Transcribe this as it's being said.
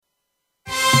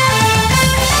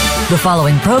The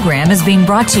following program is being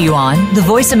brought to you on the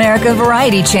Voice America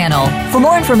Variety Channel. For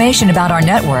more information about our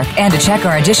network and to check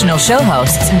our additional show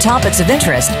hosts and topics of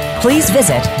interest, please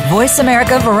visit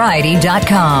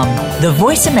voiceamericavariety.com. The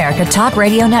Voice America Talk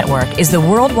Radio Network is the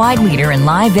worldwide leader in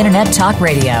live Internet talk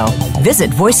radio.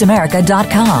 Visit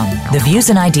voiceamerica.com. The views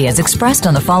and ideas expressed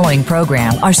on the following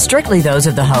program are strictly those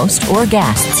of the host or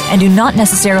guests and do not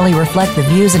necessarily reflect the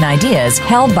views and ideas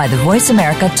held by the Voice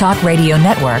America Talk Radio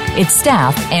Network, its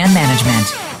staff, and management.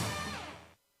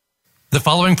 The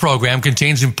following program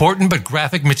contains important but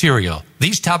graphic material.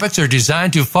 These topics are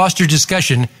designed to foster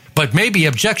discussion, but may be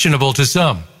objectionable to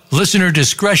some. Listener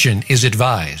discretion is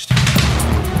advised.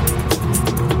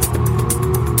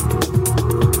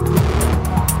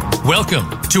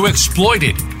 Welcome to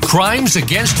Exploited: Crimes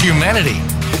Against Humanity.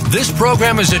 This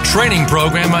program is a training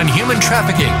program on human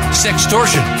trafficking,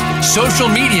 sextortion, social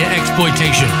media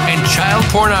exploitation, and child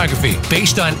pornography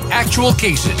based on actual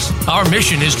cases. Our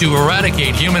mission is to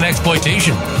eradicate human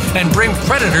exploitation and bring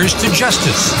predators to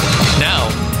justice. Now,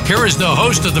 here is the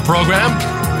host of the program,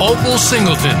 Opal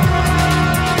Singleton.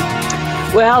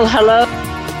 Well, hello.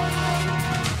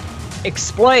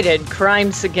 Exploited: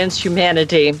 Crimes Against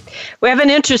Humanity. We have an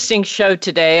interesting show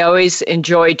today. I always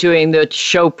enjoy doing the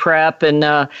show prep, and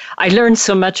I learned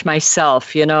so much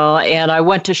myself, and I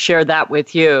want to share that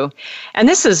with you. And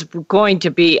this is going to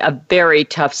be a very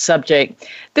tough subject.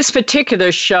 This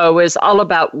particular show is all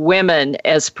about women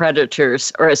as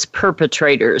predators or as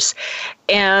perpetrators.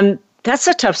 And that's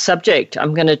a tough subject,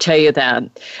 I'm going to tell you that.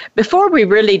 Before we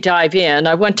really dive in,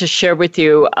 I want to share with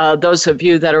you, those of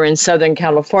you that are in Southern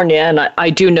California, and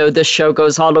I do know this show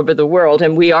goes all over the world,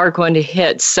 and we are going to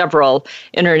hit several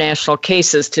international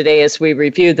cases today as we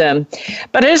review them.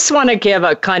 But I just want to give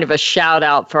a kind of a shout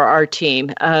out for our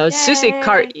team. Susie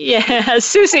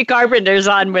Carpenter's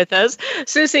on with us.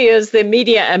 Susie is the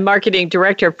media and marketing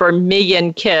director for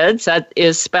Million Kids. That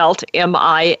is spelled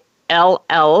MILLION,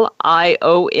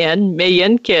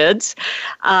 Million Kids.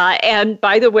 And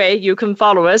by the way, you can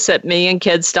follow us at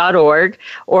millionkids.org,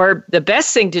 or the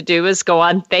best thing to do is go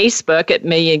on Facebook at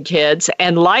Million Kids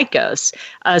and like us.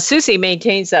 Susie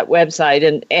maintains that website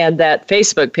and that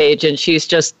Facebook page, and she's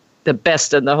just the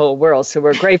best in the whole world. So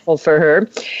we're grateful for her.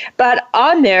 But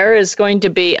on there is going to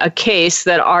be a case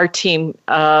that our team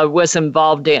was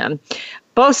involved in.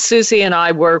 Both Susie and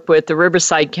I work with the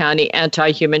Riverside County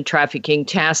Anti-Human Trafficking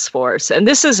Task Force. And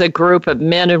this is a group of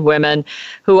men and women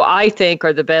who I think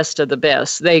are the best of the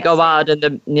best. They go out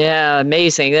and,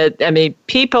 amazing. I mean,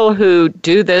 people who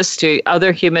do this to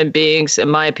other human beings, in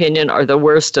my opinion, are the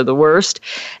worst of the worst.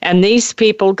 And these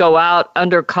people go out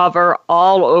undercover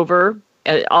all over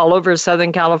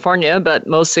Southern California, but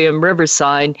mostly in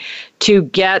Riverside, to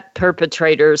get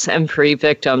perpetrators and free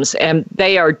victims. And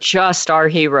they are just our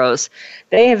heroes.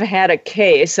 They have had a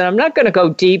case, and I'm not going to go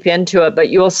deep into it, but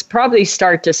you'll probably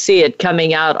start to see it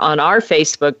coming out on our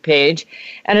Facebook page.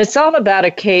 And it's all about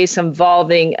a case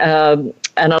involving an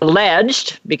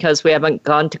alleged, because we haven't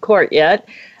gone to court yet,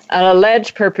 an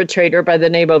alleged perpetrator by the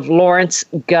name of Lawrence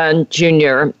Gunn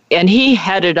Jr. And he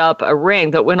headed up a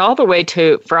ring that went all the way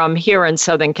from here in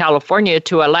Southern California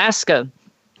to Alaska.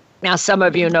 Now, some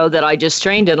of you know that I just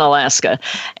trained in Alaska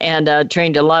and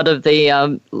trained a lot of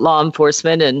the law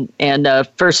enforcement and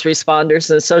first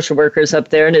responders and social workers up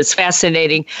there. And it's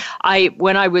fascinating.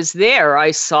 When I was there,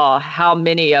 I saw how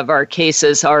many of our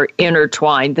cases are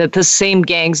intertwined, that the same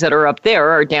gangs that are up there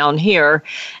are down here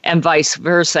and vice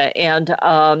versa. And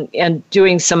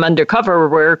doing some undercover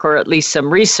work, or at least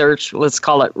some research, let's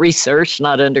call it research,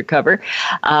 not undercover,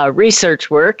 research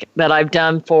work that I've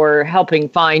done for helping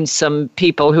find some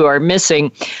people who are missing,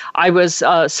 I was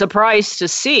surprised to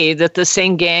see that the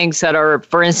same gangs that are,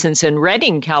 for instance, in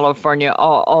Redding, California,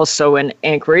 are also in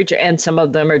Anchorage, and some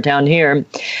of them are down here.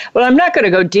 Well, I'm not going to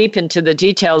go deep into the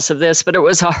details of this, but it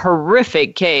was a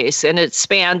horrific case, and it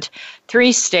spanned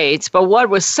 3 states. But what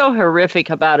was so horrific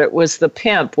about it was the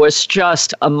pimp was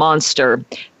just a monster.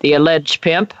 The alleged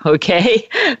pimp,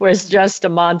 was just a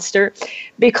monster,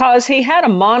 because he had a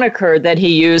moniker that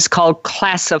he used called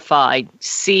Classified,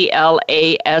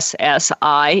 CLASSIFIED.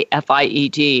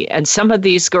 And some of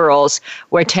these girls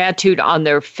were tattooed on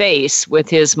their face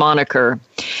with his moniker.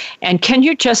 And can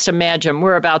you just imagine,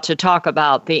 we're about to talk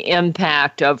about the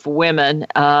impact of women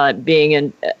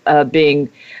being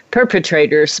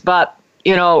perpetrators, but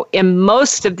in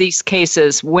most of these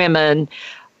cases, women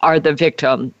are the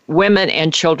victim, women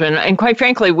and children. And quite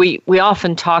frankly, we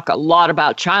often talk a lot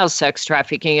about child sex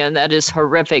trafficking, and that is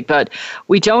horrific, but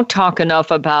we don't talk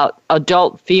enough about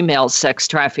adult female sex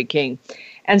trafficking.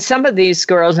 And some of these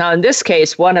girls, now in this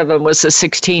case, one of them was a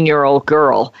 16-year-old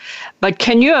girl, But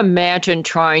can you imagine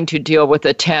trying to deal with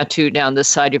a tattoo down the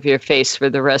side of your face for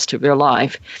the rest of your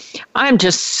life? I'm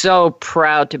just so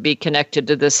proud to be connected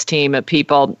to this team of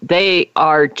people. They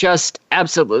are just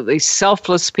absolutely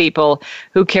selfless people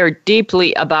who care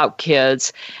deeply about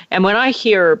kids. And when I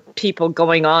hear people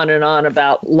going on and on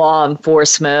about law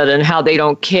enforcement and how they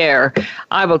don't care,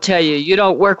 I will tell you, you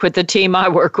don't work with the team I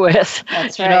work with.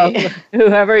 That's right.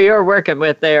 Whoever you're working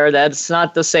with there, that's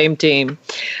not the same team.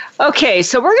 Okay,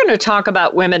 so we're going to talk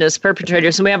about women as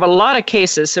perpetrators, and we have a lot of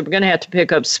cases, so we're going to have to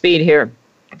pick up speed here.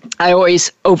 I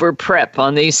always over prep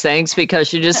on these things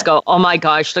because you just go, oh my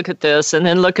gosh, look at this, and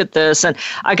then look at this, and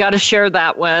I got to share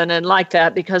that one and like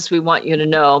that because we want you to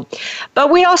know. But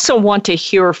we also want to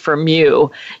hear from you.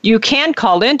 You can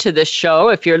call into this show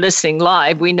if you're listening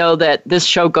live. We know that this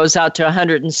show goes out to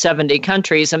 170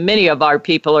 countries, and many of our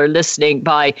people are listening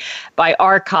by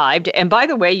archived. And by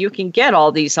the way, you can get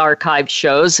all these archived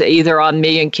shows either on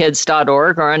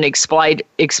meandkids.org or on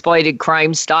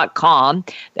exploitedcrimes.com.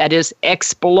 That is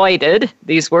exploited.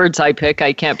 These words I pick,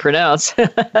 I can't pronounce.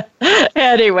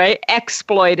 Anyway,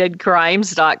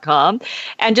 exploitedcrimes.com.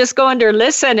 And just go under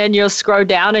listen and you'll scroll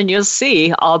down and you'll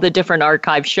see all the different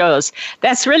archive shows.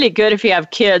 That's really good if you have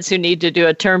kids who need to do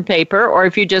a term paper or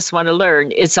if you just want to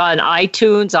learn. It's on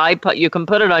iTunes, iPod. You can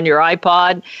put it on your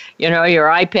iPod, your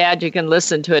iPad. You can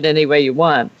listen to it any way you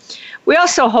want. We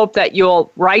also hope that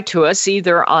you'll write to us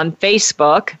either on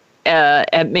Facebook,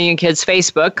 at Me and Kids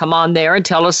Facebook. Come on there and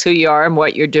tell us who you are and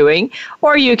what you're doing.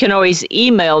 Or you can always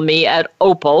email me at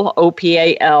opal,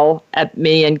 O-P-A-L, at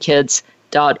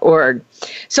meandkids.org.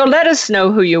 So let us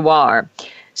know who you are.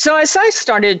 So as I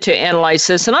started to analyze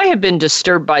this, and I have been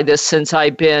disturbed by this since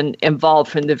I've been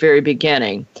involved from the very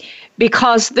beginning,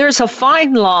 because there's a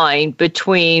fine line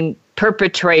between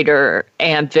perpetrator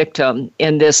and victim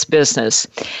in this business.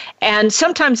 And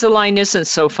sometimes the line isn't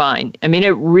so fine. I mean,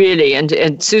 it really,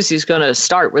 and Susie's going to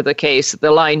start with a case. The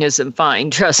line isn't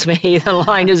fine. Trust me, the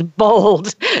line is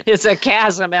bold. It's a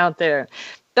chasm out there.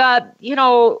 But,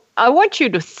 I want you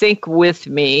to think with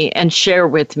me and share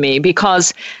with me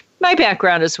because my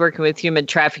background is working with human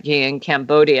trafficking in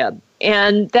Cambodia.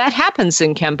 And that happens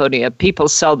in Cambodia. People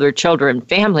sell their children.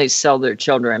 Families sell their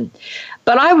children.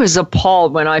 But I was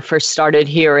appalled when I first started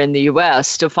here in the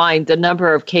U.S. to find the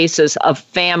number of cases of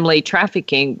family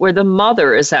trafficking where the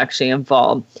mother is actually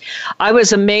involved. I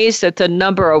was amazed at the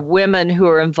number of women who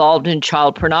are involved in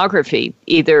child pornography,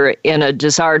 either in a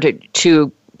desire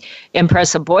to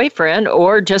impress a boyfriend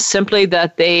or just simply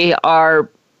that they are,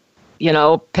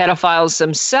 pedophiles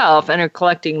themselves and are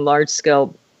collecting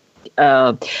large-scale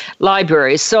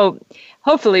libraries. So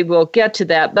hopefully we'll get to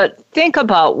that. But think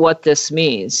about what this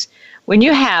means. When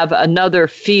you have another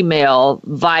female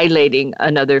violating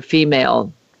another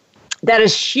female, that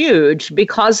is huge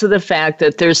because of the fact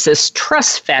that there's this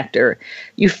trust factor.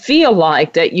 You feel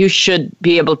like that you should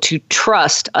be able to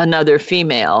trust another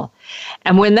female.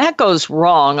 And when that goes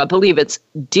wrong, I believe it's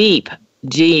deep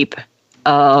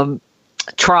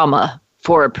trauma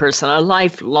for a person, a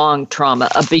lifelong trauma,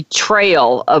 a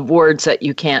betrayal of words that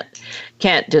you can't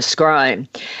describe.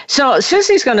 So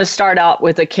Susie's going to start out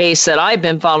with a case that I've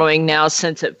been following now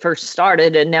since it first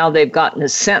started, and now they've gotten a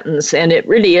sentence, and it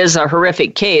really is a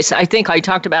horrific case. I think I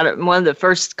talked about it in one of the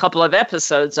first couple of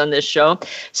episodes on this show.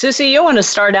 Susie, you want to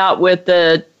start out with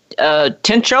the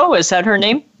Tencho? Is that her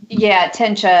name? Yeah,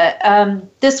 Tencha.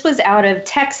 This was out of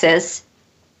Texas,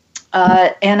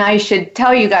 and I should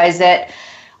tell you guys that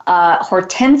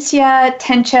Hortensia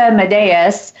Tencha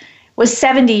Medeas was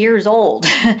 70 years old.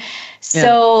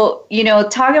 So,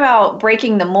 talk about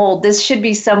breaking the mold. This should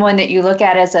be someone that you look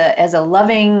at as a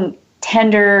loving,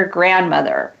 tender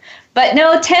grandmother. But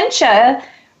no, Tencha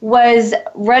was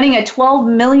running a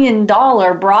 $12 million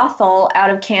brothel out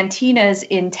of cantinas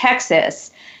in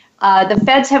Texas. The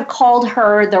feds have called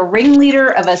her the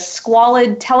ringleader of a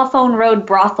squalid Telephone Road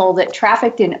brothel that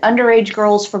trafficked in underage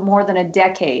girls for more than a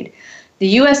decade. The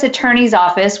U.S. Attorney's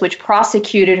Office, which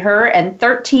prosecuted her, and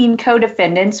 13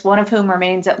 co-defendants, one of whom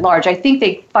remains at large. I think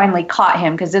they finally caught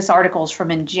him because this article is from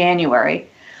in January.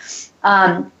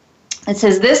 It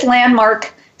says, this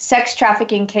landmark sex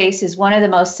trafficking case is one of the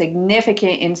most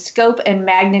significant in scope and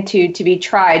magnitude to be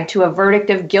tried to a verdict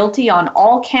of guilty on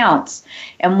all counts,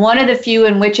 and one of the few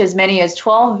in which as many as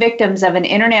 12 victims of an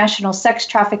international sex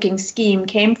trafficking scheme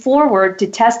came forward to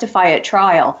testify at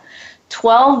trial.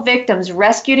 12 victims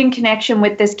rescued in connection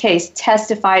with this case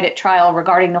testified at trial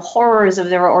regarding the horrors of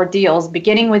their ordeals,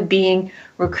 beginning with being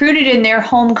recruited in their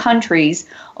home countries,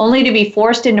 only to be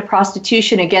forced into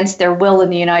prostitution against their will in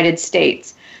the United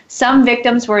States. Some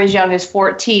victims were as young as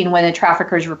 14 when the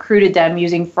traffickers recruited them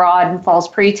using fraud and false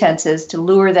pretenses to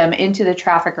lure them into the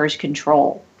traffickers'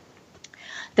 control.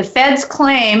 The feds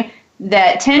claim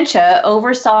that Tencha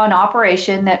oversaw an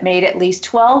operation that made at least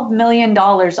 $12 million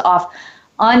off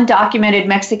undocumented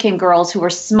Mexican girls who were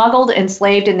smuggled,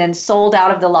 enslaved, and then sold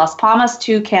out of the Las Palmas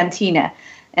to Cantina.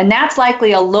 And that's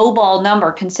likely a lowball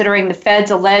number, considering the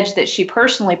feds allege that she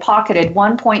personally pocketed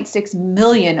 $1.6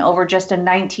 million over just a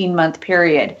 19-month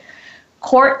period.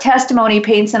 Court testimony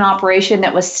paints an operation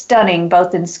that was stunning,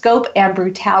 both in scope and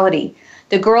brutality.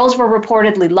 The girls were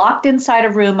reportedly locked inside a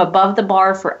room above the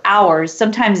bar for hours,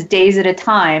 sometimes days at a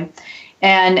time,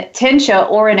 and Tencha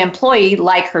or an employee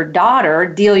like her daughter,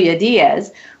 Delia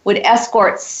Diaz, would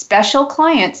escort special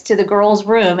clients to the girls'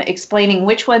 room, explaining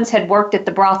which ones had worked at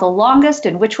the brothel longest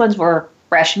and which ones were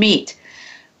fresh meat.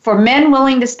 For men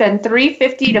willing to spend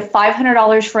 $350 to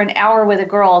 $500 for an hour with a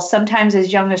girl, sometimes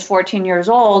as young as 14 years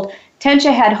old,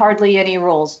 Tencha had hardly any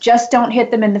rules. Just don't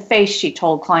hit them in the face, she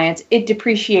told clients. It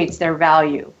depreciates their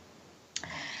value.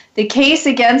 The case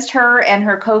against her and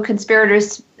her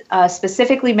co-conspirators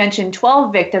specifically mentioned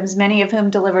 12 victims, many of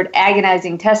whom delivered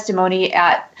agonizing testimony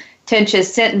at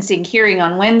Tencha's sentencing hearing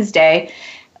on Wednesday.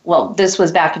 Well, this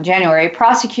was back in January.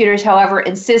 Prosecutors, however,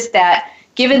 insist that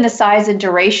given the size and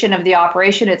duration of the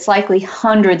operation, it's likely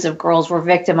hundreds of girls were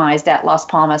victimized at Las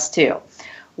Palmas too.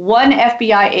 One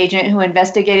FBI agent who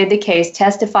investigated the case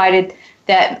testified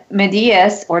that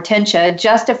Medias, or Tencha,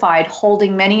 justified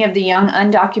holding many of the young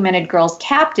undocumented girls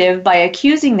captive by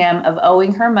accusing them of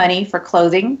owing her money for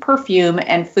clothing, perfume,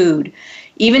 and food.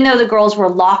 Even though the girls were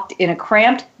locked in a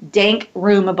cramped, dank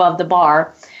room above the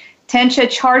bar, Tencha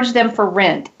charged them for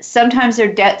rent. Sometimes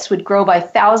their debts would grow by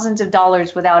thousands of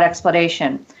dollars without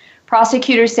explanation.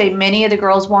 Prosecutors say many of the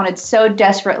girls wanted so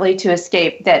desperately to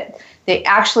escape that they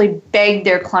actually begged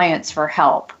their clients for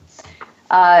help.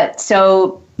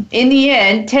 So in the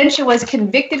end, Tencha was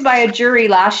convicted by a jury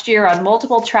last year on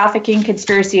multiple trafficking,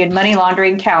 conspiracy, and money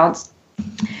laundering counts.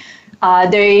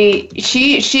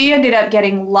 She ended up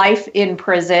getting life in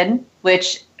prison,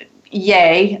 which,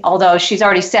 yay, although she's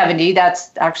already 70,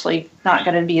 that's actually not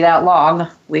going to be that long,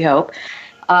 we hope.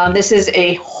 This is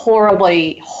a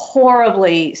horribly,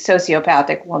 horribly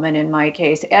sociopathic woman in my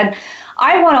case. And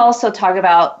I want to also talk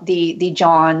about the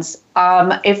Johns.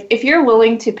 If you're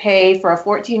willing to pay for a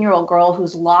 14-year-old girl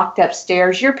who's locked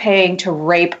upstairs, you're paying to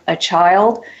rape a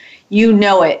child. You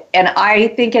know it. And I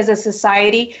think as a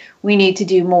society, we need to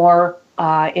do more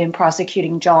in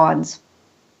prosecuting Johns.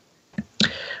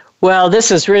 Well, this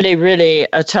is really, really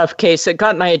a tough case. It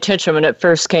got my attention when it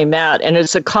first came out, and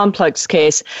it's a complex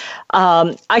case.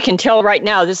 I can tell right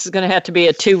now this is going to have to be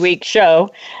a 2-week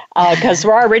show because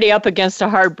we're already up against a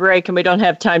hard break, and we don't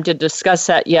have time to discuss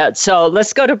that yet. So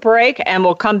let's go to break, and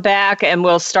we'll come back, and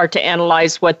we'll start to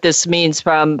analyze what this means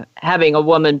from having a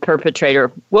woman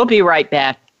perpetrator. We'll be right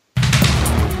back.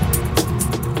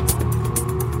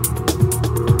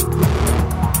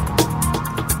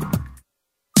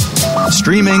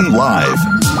 Streaming live,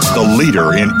 the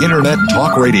leader in Internet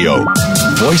talk radio,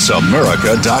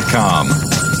 VoiceAmerica.com.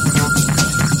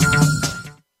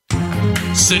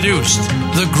 Seduced,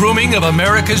 The Grooming of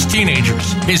America's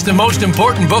Teenagers is the most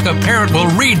important book a parent will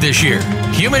read this year.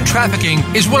 Human trafficking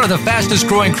is one of the fastest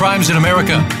growing crimes in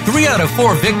America. 3 out of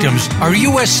 4 victims are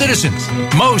U.S. citizens.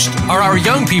 Most are our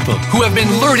young people who have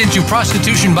been lured into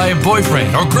prostitution by a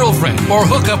boyfriend or girlfriend or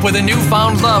hook up with a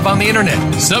newfound love on the internet.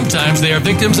 Sometimes they are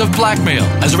victims of blackmail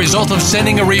as a result of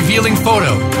sending a revealing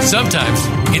photo. Sometimes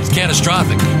it's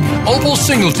catastrophic. Opal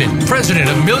Singleton, president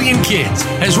of Million Kids,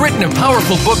 has written a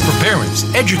powerful book for parents,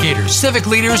 educators, civic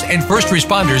leaders, and first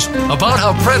responders about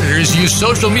how predators use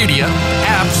social media,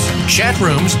 apps, chat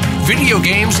rooms, video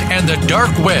games, and the dark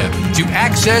web to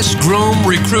access, groom,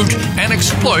 recruit, and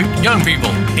exploit young people.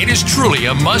 It is truly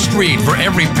a must-read for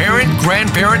every parent,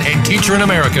 grandparent, and teacher in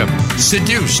America.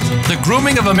 Seduced, The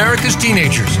Grooming of America's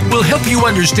Teenagers will help you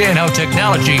understand how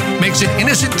technology makes an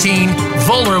innocent teen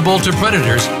vulnerable to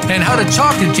predators and how to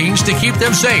talk to teens to keep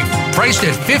them safe. Priced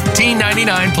at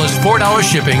 $15.99 plus $4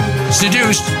 shipping,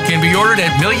 Seduced can be ordered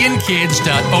at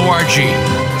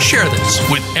millionkids.org. Share this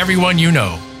with everyone you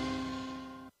know.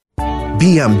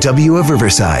 BMW of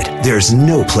Riverside. There's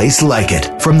no place like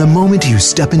it. From the moment you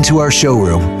step into our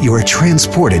showroom, you are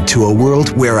transported to a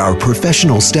world where our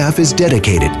professional staff is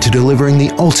dedicated to delivering the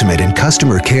ultimate in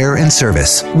customer care and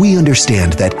service. We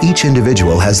understand that each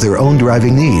individual has their own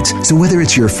driving needs, so whether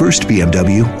it's your first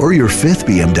BMW or your 5th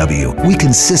BMW, we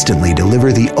consistently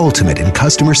deliver the ultimate in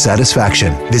customer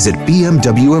satisfaction. Visit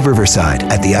BMW of Riverside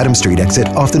at the Adams Street exit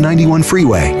off the 91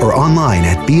 freeway or online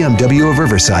at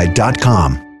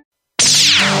bmwofriverside.com.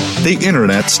 The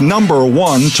Internet's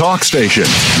 #1 talk station.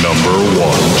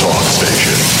 #1 talk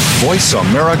station.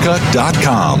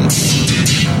 VoiceAmerica.com.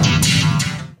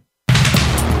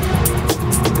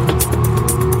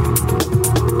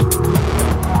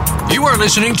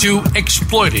 listening to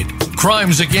Exploited,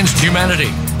 Crimes Against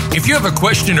Humanity. If you have a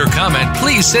question or comment,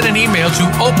 please send an email to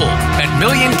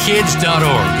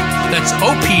opal@millionkids.org. That's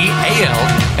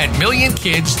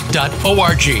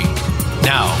OPAL@millionkids.org.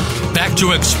 Now, back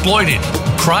to Exploited,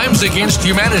 Crimes Against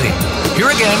Humanity.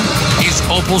 Here again is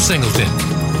Opal Singleton.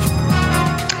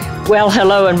 Well,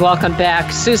 hello and welcome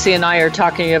back. Susie and I are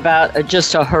talking about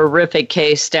just a horrific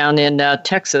case down in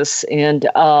Texas, and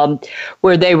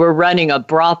where they were running a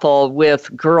brothel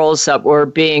with girls that were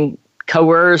being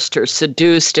coerced or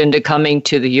seduced into coming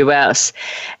to the U.S.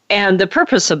 And the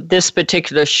purpose of this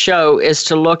particular show is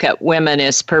to look at women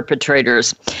as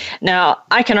perpetrators. Now,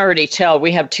 I can already tell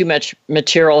we have too much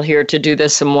material here to do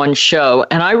this in one show,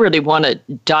 and I really want to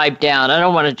dive down. I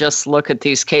don't want to just look at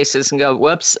these cases and go,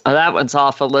 whoops, that one's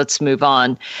awful, let's move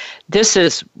on. This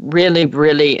is really,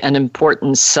 really an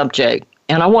important subject.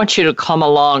 And I want you to come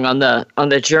along on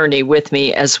the journey with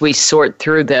me as we sort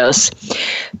through this.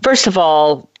 First of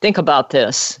all, think about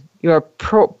this. You're a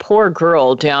poor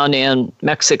girl down in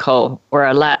Mexico or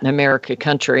a Latin America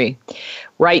country.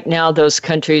 Right now, those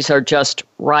countries are just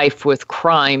rife with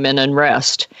crime and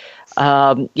unrest.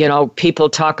 People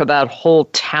talk about whole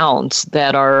towns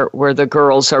that are where the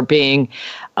girls are being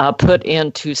put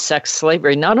into sex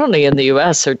slavery, not only in the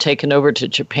U.S., they're taken over to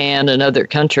Japan and other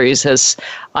countries, as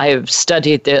I have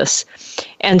studied this.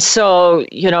 And so,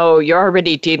 you're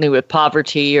already dealing with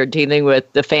poverty, you're dealing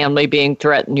with the family being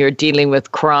threatened, you're dealing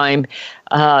with crime,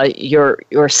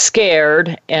 you're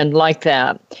scared and like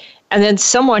that. And then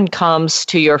someone comes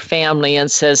to your family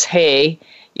and says, hey,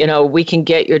 we can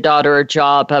get your daughter a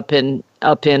job up in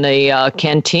a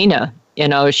cantina.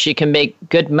 She can make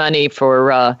good money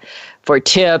for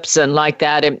tips and like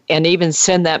that, and even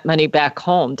send that money back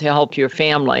home to help your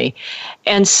family.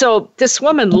 And so this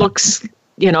woman looks,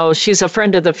 she's a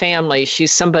friend of the family.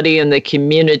 She's somebody in the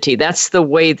community. That's the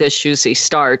way this usually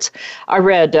starts. I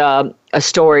read a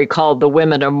story called The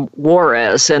Women of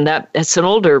Juarez, and it's an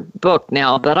older book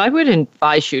now, but I would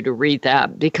advise you to read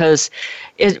that because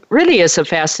it really is a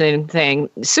fascinating thing.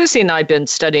 Susie and I have been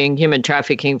studying human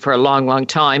trafficking for a long, long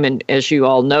time, and as you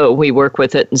all know, we work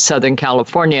with it in Southern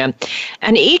California,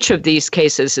 and each of these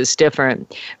cases is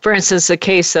different. For instance, the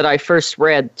case that I first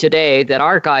read today that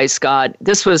our guys got,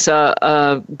 this was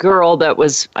a girl that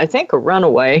was, I think, a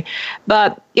runaway,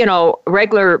 but,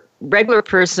 regular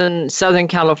person, Southern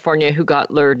California, who got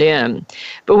lured in.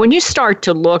 But when you start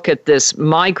to look at this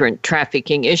migrant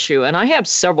trafficking issue, and I have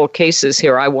several cases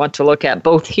here I want to look at,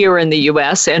 both here in the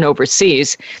U.S. and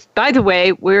overseas. By the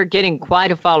way, we're getting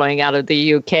quite a following out of the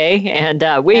U.K., and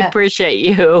we appreciate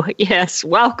you. Yes,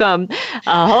 welcome.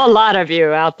 A whole lot of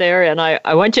you out there, and I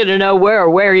want you to know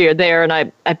where you're there. And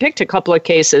I picked a couple of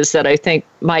cases that I think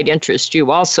might interest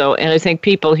you also, and I think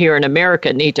people here in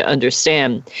America need to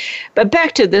understand. But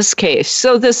back to this case.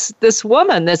 So this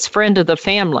woman that's friend of the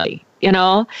family,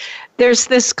 there's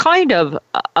this kind of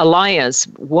alliance,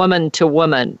 woman to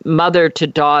woman, mother to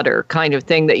daughter kind of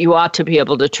thing that you ought to be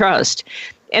able to trust.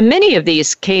 And many of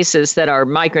these cases that are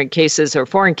migrant cases or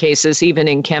foreign cases, even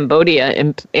in Cambodia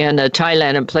and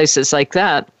Thailand and places like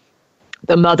that,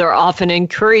 the mother often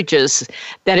encourages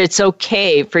that it's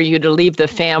okay for you to leave the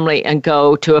family and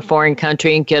go to a foreign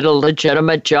country and get a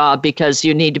legitimate job because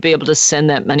you need to be able to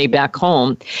send that money back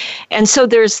home. And so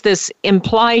there's this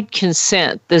implied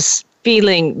consent, this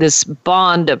feeling, this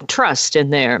bond of trust in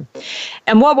there.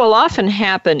 And what will often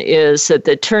happen is that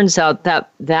it turns out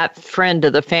that friend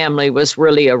of the family was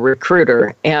really a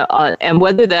recruiter. And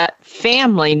whether that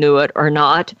family knew it or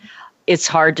not, it's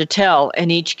hard to tell,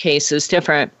 and each case is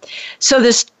different. So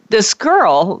this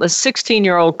girl, the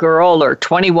 16-year-old girl or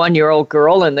 21-year-old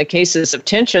girl, in the cases of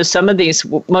Tencha,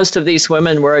 most of these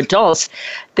women were adults.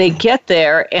 They get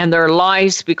there and their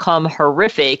lives become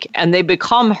horrific, and they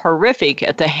become horrific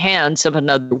at the hands of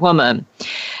another woman.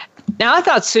 Now, I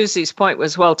thought Susie's point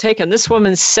was well taken. This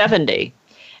woman's 70.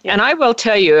 And I will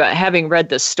tell you, having read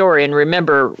this story and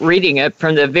remember reading it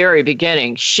from the very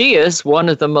beginning, she is one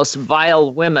of the most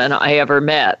vile women I ever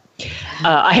met.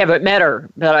 I haven't met her,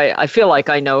 but I feel like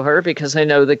I know her because I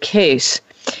know the case.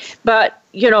 But,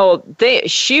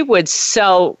 she would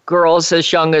sell girls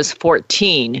as young as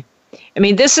 14. I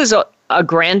mean, this is a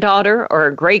granddaughter or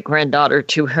a great-granddaughter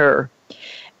to her.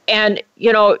 And,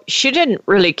 she didn't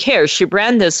really care. She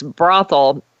ran this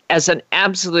brothel as an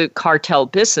absolute cartel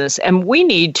business. And we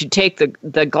need to take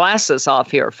the glasses off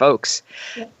here, folks.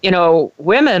 Yeah.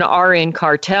 Women are in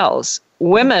cartels.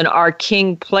 Women are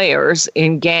king players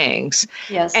in gangs.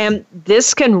 Yes. And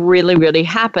this can really, really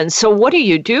happen. So what do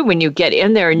you do when you get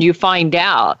in there and you find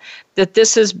out that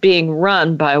this is being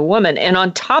run by a woman? And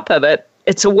on top of it,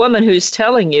 it's a woman who's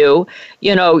telling you,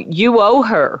 you owe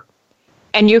her.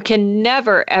 And you can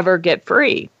never, ever get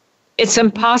free. It's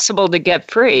impossible to get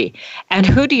free. And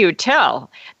who do you tell?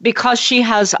 Because she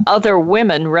has other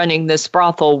women running this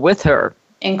brothel with her,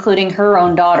 including her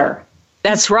own daughter.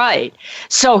 That's right.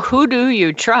 So who do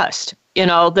you trust? You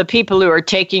know, the people who are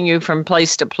taking you from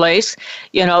place to place.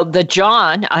 You know, the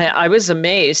John, I was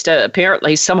amazed.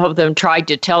 Apparently, some of them tried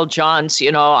to tell Johns, you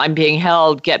know, I'm being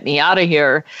held, get me out of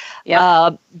here.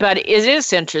 Yep. But it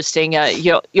is interesting.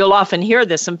 You'll often hear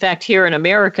this. In fact, here in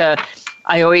America,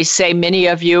 I always say many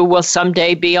of you will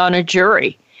someday be on a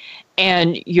jury.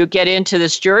 And you get into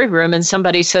this jury room and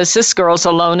somebody says, this girl's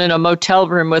alone in a motel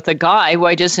room with a guy.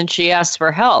 Why doesn't she ask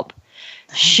for help?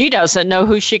 She doesn't know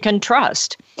who she can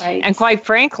trust. Right. And quite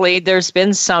frankly, there's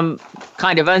been some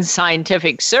kind of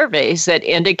unscientific surveys that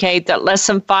indicate that less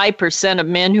than 5% of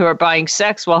men who are buying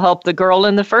sex will help the girl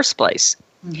in the first place.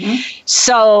 Mm-hmm.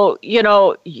 So, you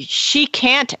know, she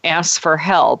can't ask for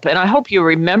help. And I hope you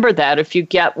remember that if you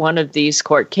get one of these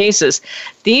court cases.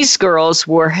 These girls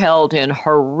were held in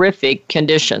horrific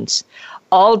conditions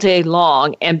all day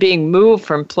long and being moved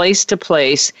from place to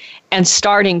place and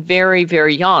starting very,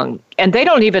 very young. And they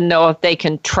don't even know if they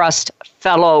can trust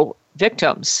fellow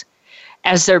victims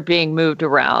as they're being moved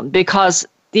around, because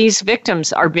these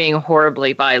victims are being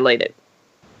horribly violated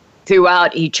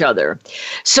throughout each other.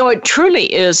 So it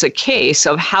truly is a case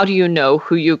of how do you know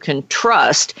who you can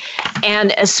trust,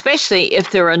 and especially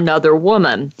if they're another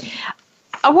woman.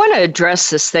 I want to address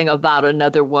this thing about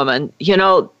another woman. You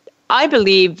know, I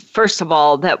believe, first of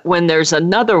all, that when there's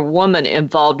another woman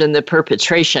involved in the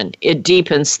perpetration, it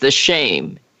deepens the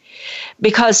shame,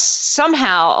 because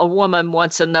somehow a woman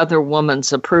wants another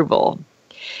woman's approval.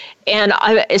 And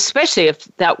especially if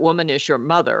that woman is your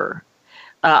mother.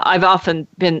 I've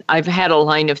had a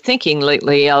line of thinking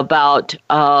lately about,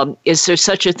 is there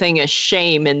such a thing as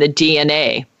shame in the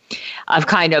DNA? I've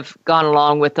kind of gone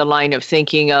along with the line of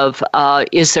thinking of,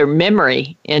 is there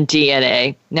memory in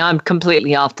DNA? Now I'm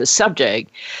completely off the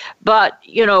subject. But,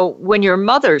 you know, when your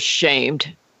mother's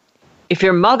shamed, if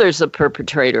your mother's a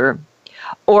perpetrator,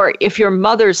 or if your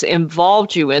mother's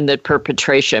involved you in the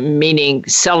perpetration, meaning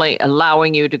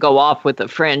allowing you to go off with a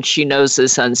friend she knows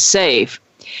is unsafe,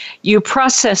 you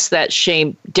process that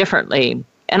shame differently.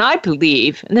 And I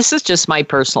believe, and this is just my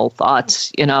personal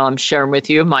thoughts, you know, I'm sharing with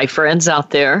you, my friends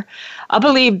out there, I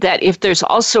believe that if there's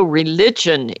also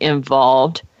religion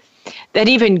involved, that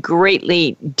even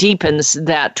greatly deepens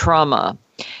that trauma.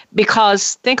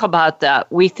 Because think about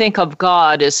that. We think of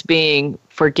God as being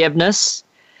forgiveness.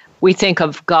 We think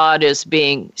of God as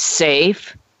being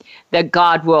safe, that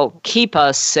God will keep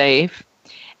us safe.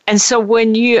 And so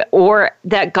or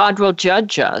that God will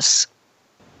judge us.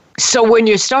 So when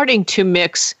you're starting to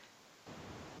mix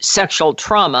sexual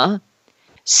trauma,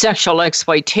 sexual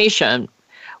exploitation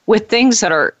with things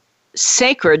that are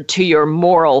sacred to your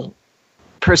moral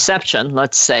perception,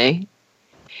 let's say,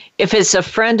 if it's a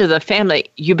friend of the family,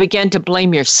 you begin to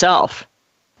blame yourself.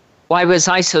 Why was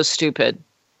I so stupid?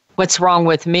 What's wrong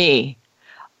with me?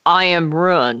 I am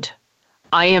ruined.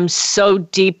 I am so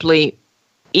deeply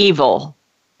evil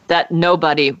that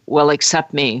nobody will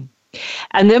accept me.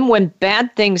 And then when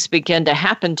bad things begin to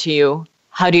happen to you,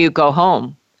 how do you go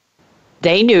home?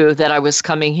 They knew that I was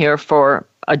coming here for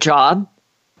a job.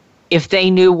 If they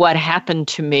knew what happened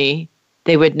to me,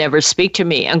 they would never speak to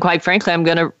me. And quite frankly, I'm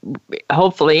going to,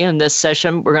 hopefully in this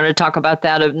session, we're going to talk about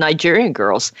that of Nigerian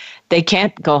girls. They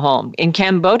can't go home. In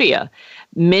Cambodia,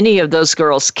 many of those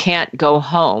girls can't go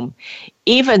home,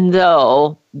 even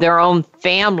though their own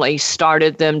family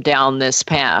started them down this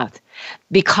path,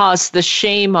 because the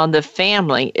shame on the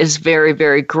family is very,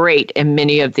 very great in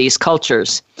many of these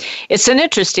cultures. It's an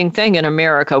interesting thing in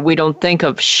America. We don't think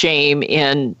of shame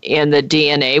in the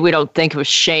DNA. We don't think of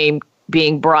shame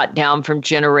being brought down from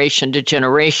generation to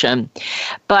generation.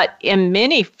 But in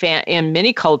many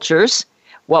cultures,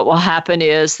 what will happen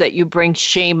is that you bring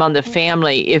shame on the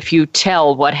family if you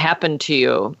tell what happened to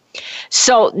you.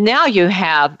 So now you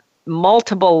have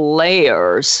multiple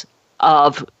layers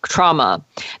of trauma.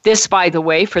 This, by the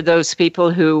way, for those people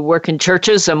who work in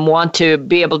churches and want to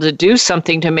be able to do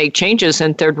something to make changes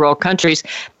in third world countries,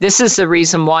 this is the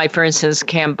reason why, for instance,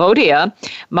 Cambodia,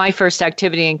 my first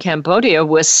activity in Cambodia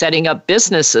was setting up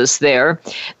businesses there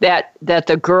that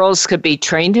the girls could be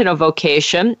trained in a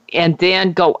vocation and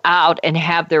then go out and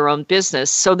have their own business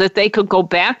so that they could go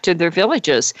back to their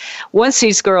villages. Once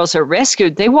these girls are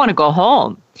rescued, they want to go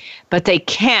home. But they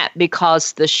can't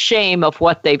because the shame of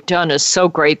what they've done is so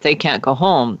great they can't go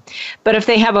home. But if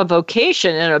they have a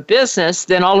vocation in a business,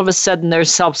 then all of a sudden they're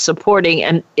self-supporting,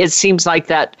 and it seems like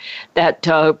that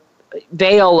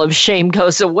veil of shame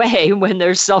goes away when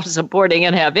they're self-supporting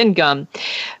and have income.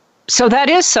 So that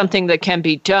is something that can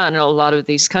be done in a lot of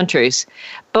these countries.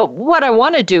 But what I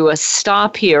want to do is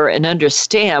stop here and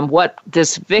understand what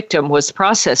this victim was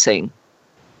processing.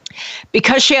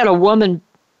 Because she had a woman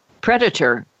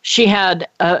predator, she had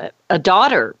a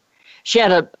daughter. She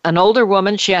had an older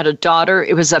woman, she had a daughter.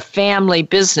 It was a family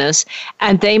business,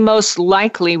 and they most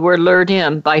likely were lured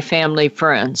in by family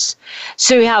friends.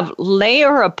 So you have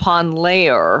layer upon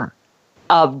layer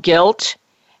of guilt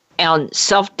and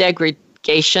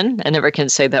self-degradation. I never can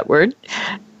say that word.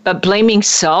 But blaming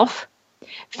self,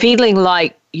 feeling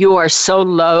like you are so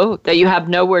low that you have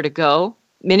nowhere to go.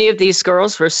 Many of these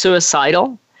girls were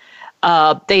suicidal.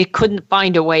 They couldn't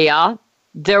find a way out.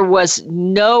 There was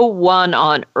no one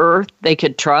on earth they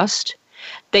could trust.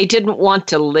 They didn't want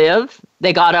to live.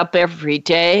 They got up every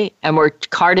day and were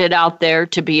carted out there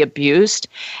to be abused.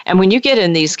 And when you get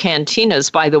in these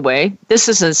cantinas, by the way, this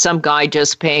isn't some guy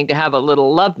just paying to have a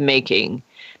little lovemaking.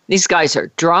 These guys are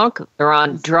drunk. They're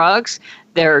on drugs.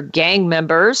 They're gang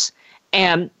members.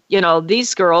 And,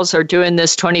 these girls are doing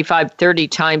this 25, 30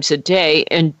 times a day,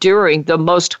 enduring the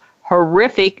most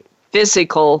horrific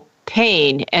physical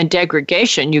pain and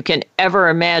degradation you can ever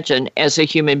imagine as a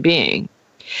human being.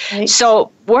 Right. So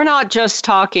we're not just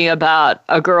talking about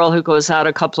a girl who goes out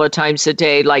a couple of times a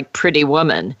day like Pretty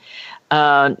Woman.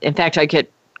 In fact, I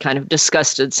get kind of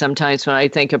disgusted sometimes when I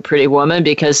think of Pretty Woman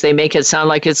because they make it sound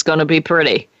like it's going to be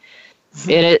pretty.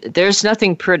 There's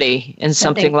nothing pretty in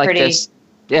something like this.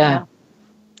 Yeah.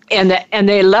 And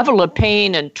the level of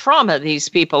pain and trauma these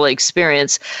people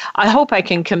experience, I hope I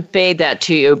can convey that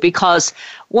to you, because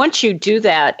once you do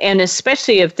that, and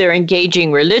especially if they're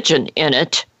engaging religion in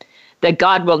it, that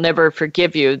God will never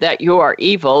forgive you, that you are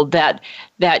evil, that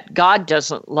God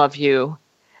doesn't love you,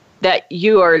 that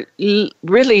you are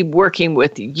really working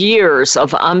with years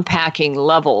of unpacking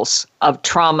levels of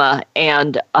trauma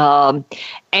and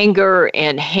anger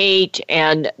and hate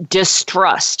and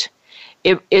distrust.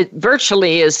 It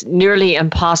virtually is nearly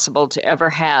impossible to ever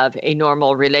have a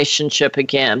normal relationship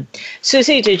again.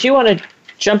 Susie, did you want to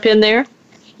jump in there?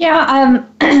 Yeah,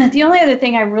 the only other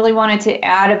thing I really wanted to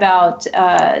add about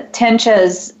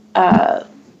Tencha's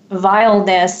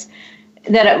vileness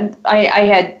that I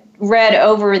had read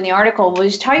over in the article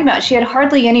was talking about she had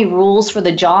hardly any rules for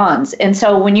the Johns. And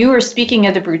so when you were speaking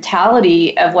of the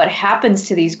brutality of what happens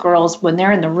to these girls when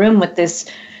they're in the room with this,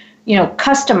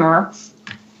 customer,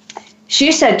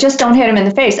 she said, just don't hit them in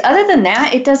the face. Other than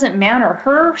that, it doesn't matter.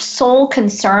 Her sole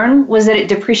concern was that it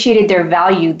depreciated their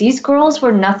value. These girls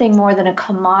were nothing more than a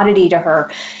commodity to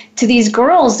her. To these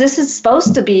girls, this is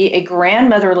supposed to be a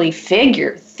grandmotherly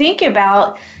figure. Think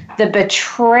about the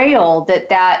betrayal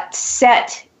that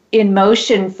set in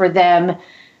motion for them.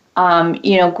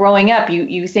 Growing up,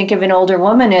 you think of an older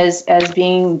woman as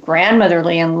being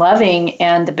grandmotherly and loving,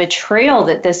 and the betrayal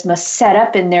that this must set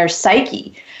up in their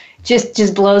psyche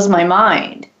just blows my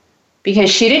mind, because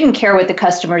she didn't care what the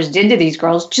customers did to these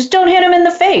girls. Just don't hit them in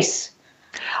the face.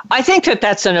 I think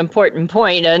that's an important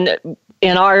point. And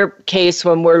in our case,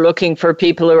 when we're looking for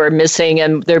people who are missing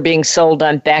and they're being sold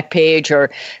on Backpage or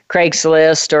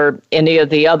Craigslist or any of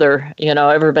the other,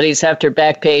 everybody's after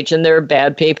Backpage, and they're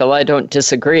bad people. I don't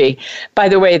disagree. By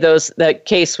the way, that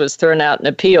case was thrown out in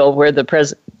appeal where the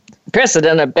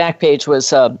president of Backpage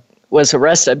was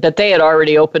arrested, but they had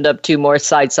already opened up 2 more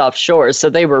sites offshore, so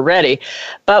they were ready.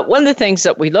 But one of the things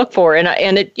that we look for, and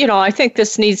I think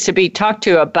this needs to be talked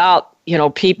to about,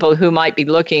 people who might be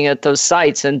looking at those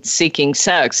sites and seeking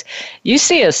sex. You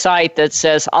see a site that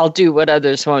says, I'll do what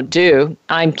others won't do.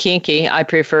 I'm kinky. I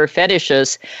prefer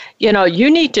fetishes. You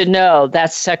need to know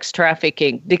that's sex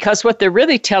trafficking, because what they're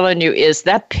really telling you is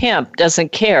that pimp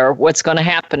doesn't care what's going to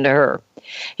happen to her.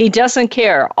 He doesn't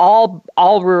care. All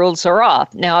rules are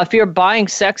off. Now, if you're buying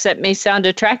sex, that may sound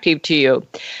attractive to you.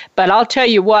 But I'll tell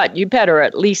you what, you better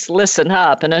at least listen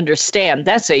up and understand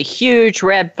that's a huge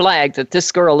red flag that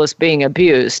this girl is being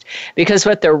abused. Because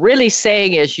what they're really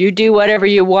saying is, you do whatever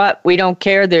you want. We don't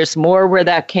care. There's more where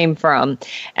that came from.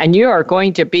 And you are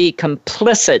going to be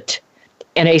complicit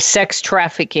in a sex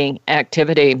trafficking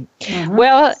activity. Mm-hmm.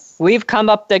 Well, we've come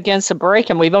up against a break,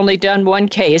 and we've only done 1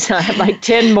 case. I have like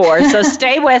 10 more. So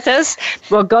stay with us.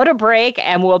 We'll go to break,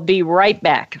 and we'll be right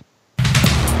back.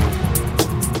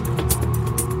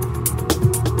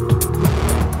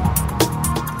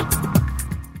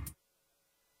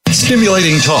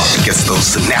 Stimulating talk gets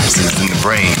those synapses in the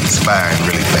brain firing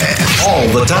really fast. All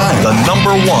the time. The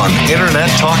 #1 Internet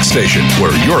talk station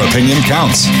where your opinion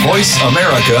counts.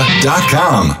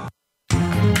 VoiceAmerica.com.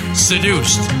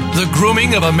 Seduced, The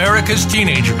Grooming of America's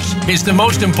Teenagers is the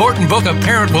most important book a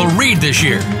parent will read this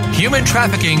year. Human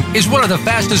trafficking is one of the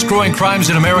fastest growing crimes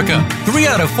in America. 3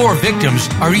 out of 4 victims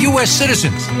are U.S.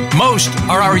 citizens. Most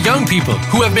are our young people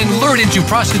who have been lured into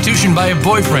prostitution by a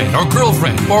boyfriend or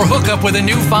girlfriend or hook up with a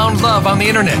newfound love on the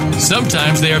internet.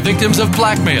 Sometimes they are victims of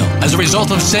blackmail as a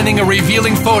result of sending a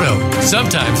revealing photo.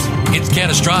 Sometimes it's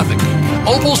catastrophic.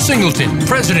 Opal Singleton,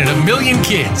 president of Million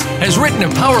Kids, has written a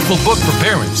powerful book for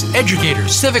parents,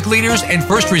 educators, civic leaders, and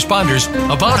first responders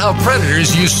about how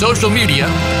predators use social media,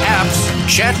 apps,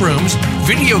 chat rooms,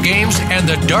 video games, and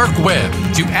the dark web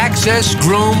to access,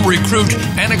 groom, recruit,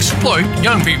 and exploit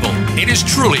young people. It is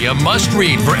truly a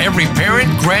must-read for every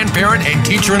parent, grandparent, and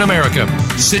teacher in America.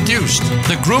 Seduced,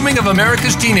 The Grooming of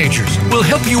America's Teenagers will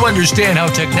help you understand how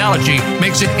technology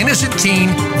makes an innocent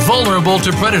teen vulnerable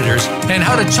to predators and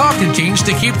how to talk to teens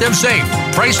to keep them safe.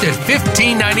 Priced at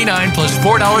 $15.99 plus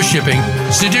 $4 shipping,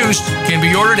 Seduced can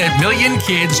be ordered at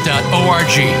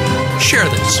millionkids.org. Share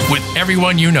this with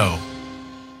everyone you know.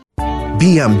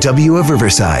 BMW of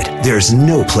Riverside. There's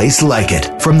no place like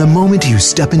it. From the moment you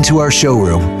step into our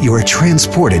showroom, you are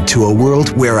transported to a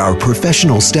world where our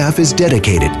professional staff is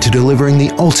dedicated to delivering the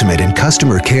ultimate in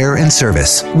customer care and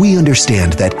service. We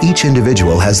understand that each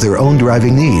individual has their own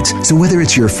driving needs, so whether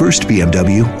it's your first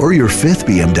BMW or your 5th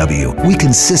BMW, we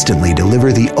consistently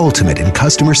deliver the ultimate in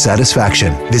customer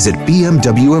satisfaction. Visit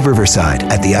BMW of Riverside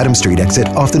at the Adams Street exit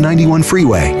off the 91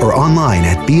 freeway or online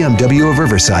at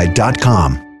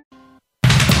bmwofriverside.com.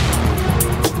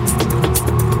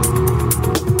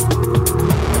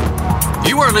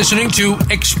 You are listening to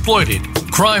Exploited,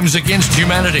 Crimes Against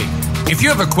Humanity. If you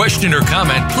have a question or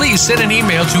comment, please send an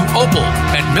email to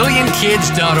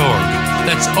opal@millionkids.org.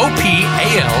 That's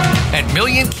OPAL at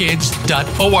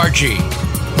millionkids.org.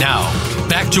 Now,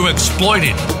 back to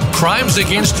Exploited, Crimes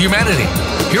Against Humanity.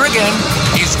 Here again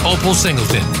is Opal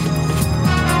Singleton.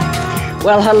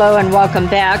 Well, hello and welcome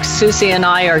back. Susie and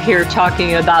I are here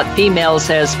talking about females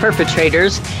as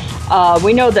perpetrators.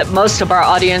 We know that most of our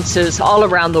audience is all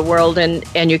around the world,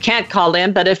 and you can't call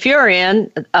in, but if you're in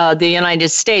the United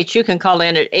States, you can call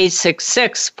in at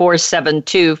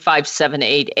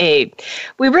 866-472-5788.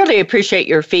 We really appreciate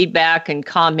your feedback and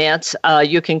comments.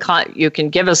 You can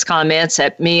give us comments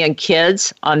at Me and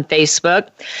Kids on Facebook.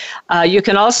 You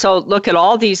can also look at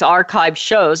all these archive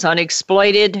shows on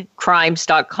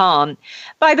exploitedcrimes.com.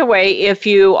 By the way, if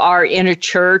you are in a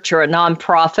church or a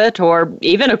nonprofit or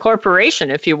even a corporation,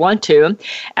 if you want to,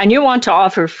 and you want to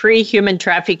offer free human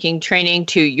trafficking training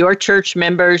to your church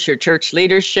members, your church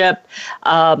leadership,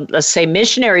 let's say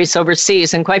missionaries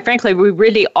overseas, and quite frankly, we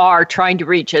really are trying to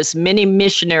reach as many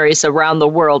missionaries around the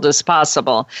world as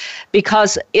possible,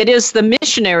 because it is the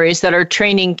missionaries that are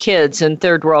training kids in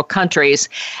third world countries,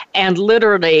 and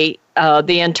literally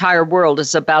the entire world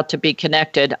is about to be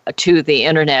connected to the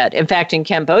internet. In fact, in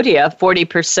Cambodia,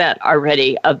 40%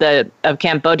 already of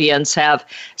Cambodians have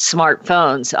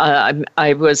smartphones.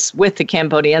 I was with the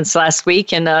Cambodians last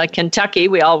week in Kentucky.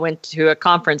 We all went to a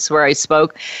conference where I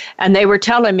spoke, and they were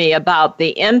telling me about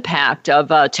the impact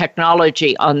of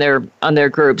technology on their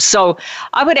groups. So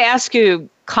I would ask you,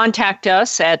 contact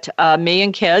us at Me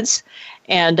and Kids.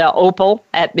 And Opal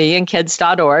at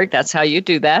millionkids.org. That's how you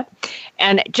do that.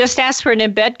 And just ask for an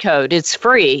embed code. It's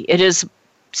free. It is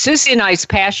Susie and I's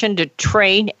passion to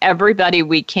train everybody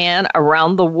we can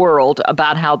around the world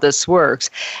about how this works.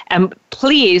 And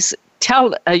please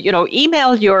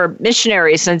email your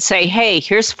missionaries and say, hey,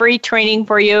 here's free training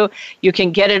for you. You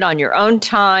can get it on your own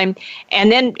time.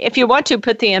 And then if you want to,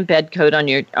 put the embed code on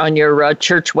your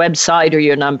church website or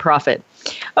your nonprofit.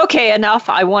 Okay, enough.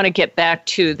 I want to get back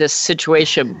to this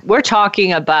situation. We're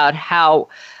talking about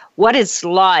what it's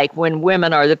like when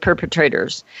women are the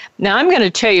perpetrators. Now, I'm going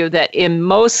to tell you that in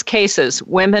most cases,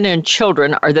 women and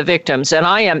children are the victims, and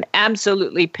I am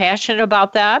absolutely passionate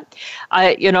about that.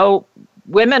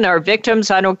 Women are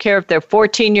victims. I don't care if they're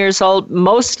 14 years old.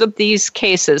 Most of these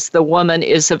cases, the woman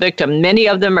is a victim. Many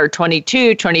of them are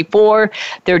 22, 24,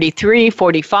 33,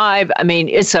 45. I mean,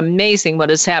 it's amazing what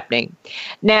is happening.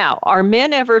 Now, are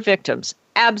men ever victims?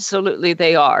 Absolutely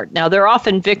they are. Now, they're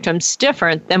often victims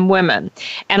different than women.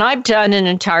 And I've done an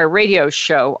entire radio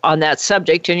show on that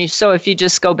subject. And so if you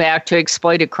just go back to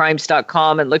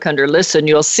exploitedcrimes.com and look under Listen,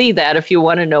 you'll see that if you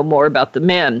want to know more about the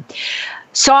men.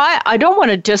 So I don't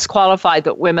want to disqualify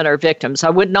that women are victims. I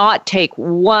would not take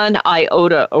one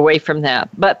iota away from that.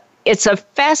 But it's a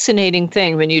fascinating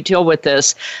thing when you deal with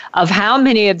this, of how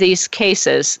many of these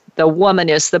cases the woman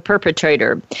is the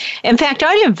perpetrator. In fact,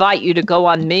 I'd invite you to go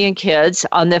on Me and Kids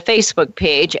on the Facebook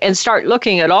page and start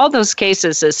looking at all those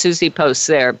cases that Susie posts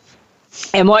there.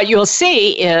 And what you'll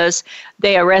see is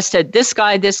they arrested this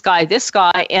guy,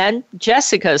 and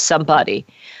Jessica somebody.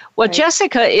 Well, right.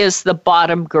 Jessica is the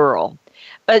bottom girl.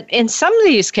 But in some of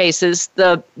these cases,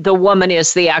 the woman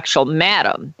is the actual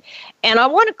madam. And I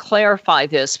want to clarify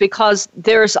this because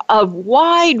there's a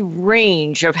wide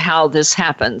range of how this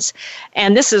happens.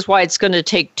 And this is why it's going to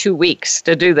take 2 weeks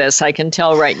to do this, I can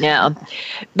tell right now.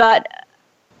 But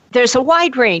there's a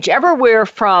wide range, everywhere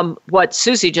from what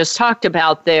Susie just talked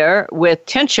about there with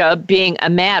Tencha being a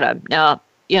madam. Now,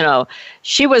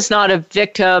 she was not a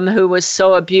victim who was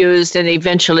so abused and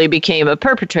eventually became a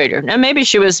perpetrator. Now, maybe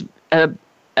she was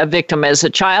a victim as a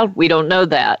child. We don't know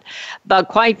that. But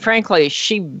quite frankly,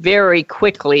 she very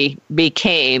quickly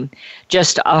became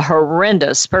just a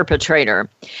horrendous perpetrator.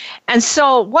 And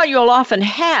so what you'll often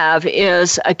have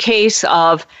is a case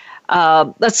of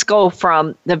let's go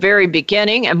from the very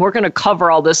beginning, and we're going to cover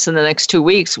all this in the next 2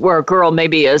 weeks, where a girl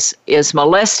maybe is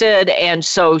molested, and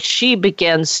so she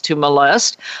begins to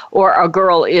molest, or a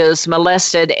girl is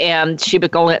molested and she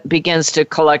begins to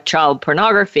collect child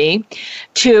pornography,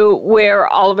 to where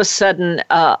all of a sudden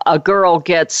a girl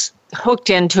gets hooked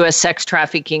into a sex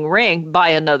trafficking ring by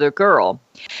another girl.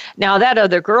 Now, that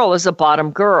other girl is a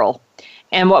bottom girl.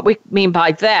 And what we mean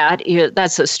by that is,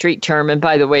 that's a street term. And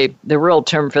by the way, the real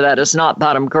term for that is not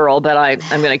bottom girl, but I'm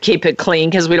going to keep it clean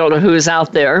because we don't know who's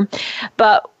out there.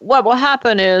 But what will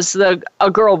happen is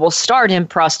a girl will start in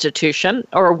prostitution,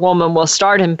 or a woman will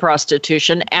start in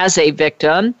prostitution as a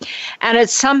victim. And at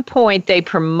some point they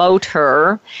promote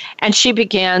her and she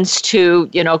begins to,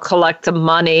 collect the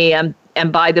money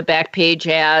and buy the back page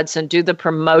ads and do the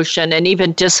promotion and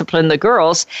even discipline the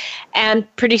girls. And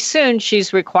pretty soon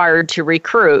she's required to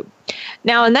recruit.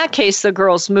 Now, in that case, the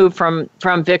girls move from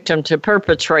victim to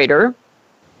perpetrator.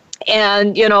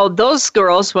 And, those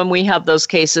girls, when we have those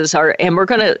cases, and we're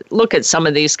going to look at some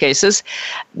of these cases,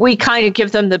 we kind of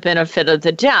give them the benefit of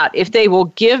the doubt. If they will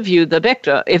give you the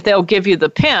victim, if they'll give you the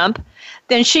pimp,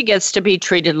 then she gets to be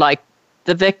treated like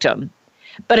the victim.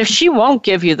 But if she won't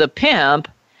give you the pimp,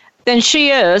 then she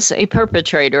is a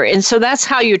perpetrator. And so that's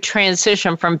how you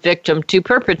transition from victim to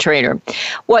perpetrator.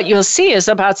 What you'll see is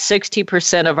about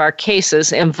 60% of our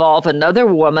cases involve another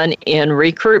woman in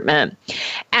recruitment.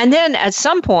 And then at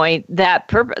some point, that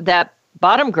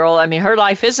bottom girl, her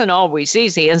life isn't always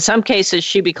easy. In some cases,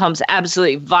 she becomes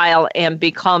absolutely vile and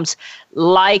becomes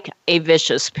like a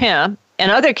vicious pimp. In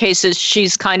other cases,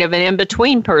 she's kind of an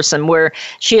in-between person where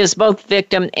she is both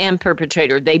victim and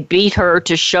perpetrator. They beat her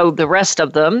to show the rest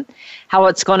of them how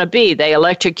it's going to be. They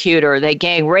electrocute her. They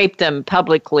gang rape them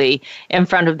publicly in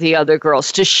front of the other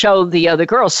girls to show the other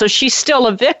girls. So she's still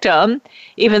a victim,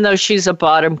 even though she's a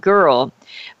bottom girl.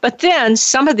 But then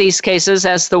some of these cases,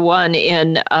 as the one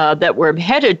in that we're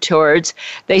headed towards,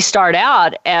 they start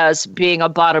out as being a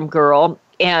bottom girl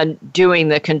and doing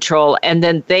the control, and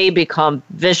then they become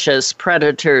vicious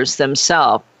predators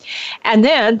themselves. And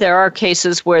then there are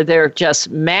cases where they're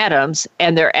just madams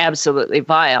and they're absolutely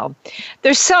vile.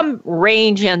 There's some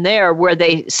range in there where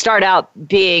they start out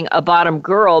being a bottom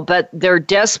girl, but they're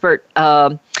desperate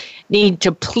need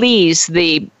to please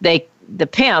the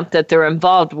pimp that they're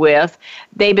involved with.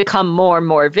 They become more and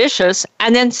more vicious.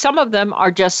 And then some of them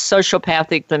are just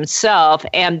sociopathic themselves,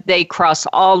 and they cross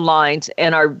all lines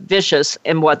and are vicious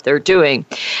in what they're doing.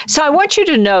 So I want you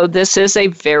to know this is a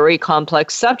very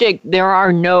complex subject. There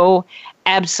are no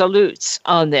absolutes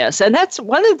on this. And that's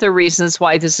one of the reasons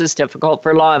why this is difficult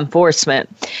for law enforcement,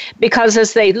 because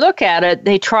as they look at it,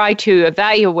 they try to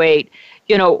evaluate,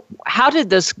 how did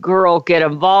this girl get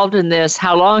involved in this?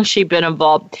 How long has she been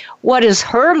involved? What is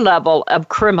her level of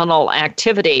criminal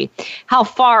activity? How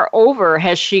far over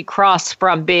has she crossed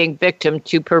from being victim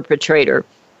to perpetrator?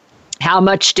 How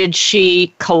much did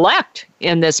she collect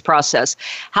in this process?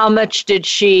 How much did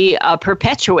she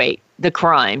perpetuate the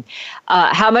crime?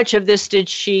 How much of this did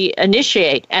she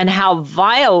initiate? And how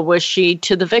vile was she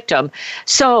to the victim?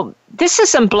 So this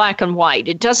isn't black and white.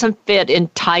 It doesn't fit in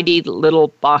tidy little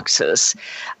boxes.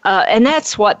 And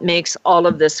that's what makes all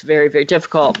of this very, very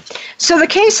difficult. So the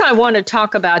case I want to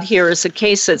talk about here is a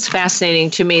case that's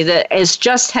fascinating to me that has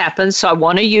just happened. So I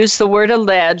want to use the word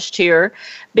alleged here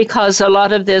because a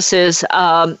lot of this is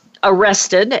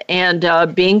arrested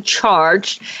and being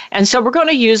charged. And so we're going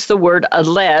to use the word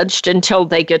alleged until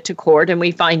they get to court and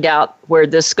we find out where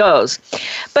this goes.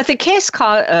 But the case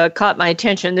caught my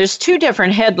attention. There's two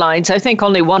different headlines. I think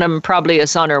only one of them probably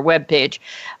is on our webpage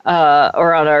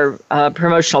or on our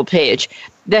promotional page.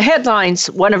 The headlines,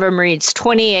 one of them reads,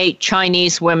 28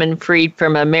 Chinese women freed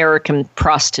from American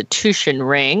prostitution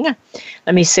ring.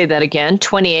 Let me say that again,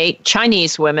 28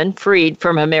 Chinese women freed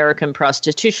from American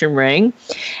prostitution ring.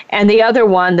 And the other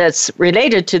one that's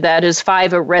related to that is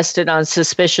 5 arrested on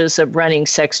suspicious of running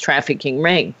sex trafficking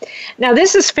ring. Now,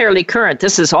 this is fairly current.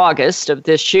 This is August of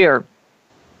this year.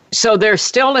 So they're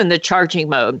still in the charging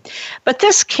mode. But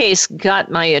this case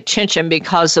got my attention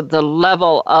because of the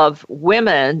level of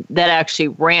women that actually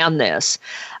ran this.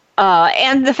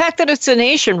 And the fact that it's an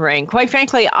Asian ring. Quite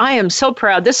frankly, I am so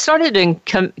proud. This started in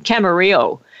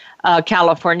Camarillo,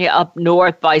 California, up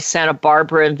north by Santa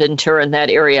Barbara and Ventura, in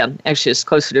that area. Actually, it's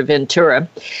closer to Ventura.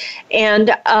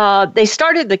 And they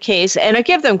started the case, and I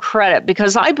give them credit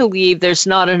because I believe there's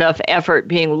not enough effort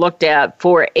being looked at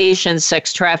for Asian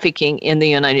sex trafficking in the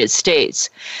United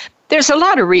States. There's a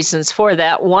lot of reasons for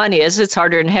that. One is it's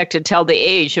harder than heck to tell the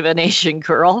age of an Asian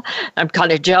girl. I'm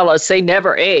kind of jealous. They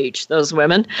never age, those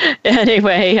women.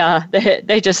 Anyway,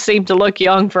 they just seem to look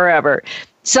young forever.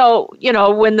 So, you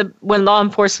know, when law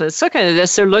enforcement is looking at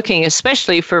this, they're looking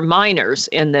especially for minors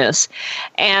in this.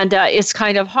 And it's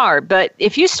kind of hard. But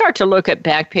if you start to look at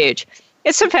Backpage,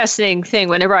 it's a fascinating thing.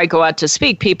 Whenever I go out to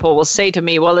speak, people will say to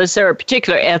me, well, is there a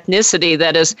particular ethnicity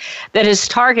that is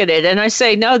targeted? And I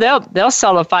say, no, they'll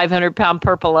sell a 500-pound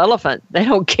purple elephant. They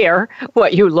don't care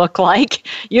what you look like.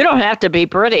 You don't have to be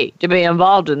pretty to be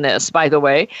involved in this, by the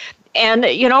way. And,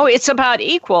 you know, it's about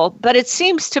equal, but it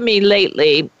seems to me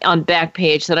lately on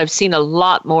Backpage that I've seen a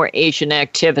lot more Asian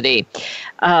activity.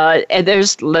 And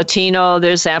there's Latino,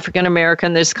 there's African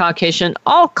American, there's Caucasian,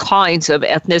 all kinds of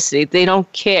ethnicity. They don't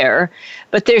care,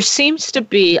 but there seems to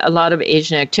be a lot of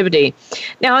Asian activity.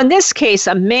 Now, in this case,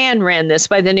 a man ran this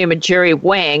by the name of Jerry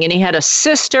Wang, and he had a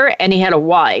sister and he had a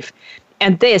wife.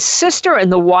 And the sister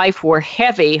and the wife were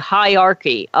heavy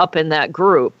hierarchy up in that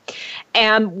group.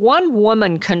 And one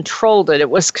woman controlled it.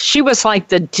 She was like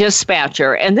the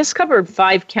dispatcher. And this covered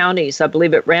 5 counties. I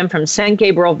believe it ran from San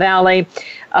Gabriel Valley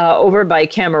over by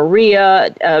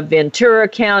Camarillo, Ventura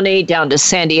County, down to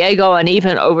San Diego, and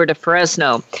even over to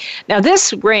Fresno. Now,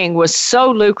 this ring was so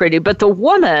lucrative, but the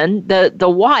woman, the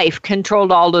wife,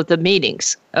 controlled all of the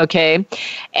meetings. Okay.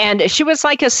 And she was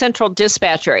like a central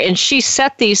dispatcher, and she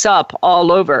set these up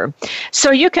all over.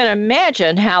 So you can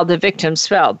imagine how the victims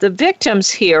felt. The victims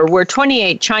here were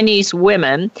 28 Chinese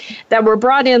women that were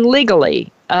brought in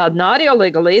legally. Not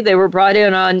illegally. They were brought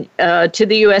in to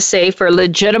the USA for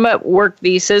legitimate work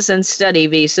visas and study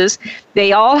visas.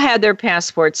 They all had their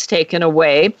passports taken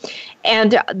away.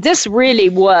 And this really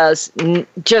was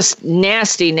just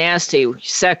nasty, nasty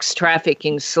sex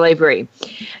trafficking, slavery.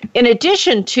 In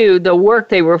addition to the work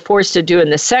they were forced to do in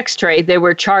the sex trade, they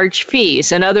were charged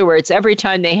fees. In other words, every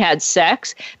time they had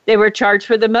sex, they were charged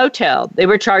for the motel. They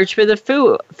were charged for the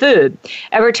food.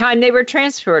 Every time they were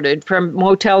transported from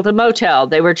motel to motel,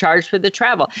 they were charged for the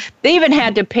travel. They even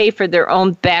had to pay for their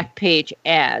own Backpage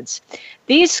ads.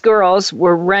 These girls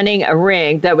were running a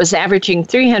ring that was averaging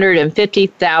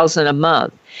 $350,000 a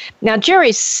month. Now,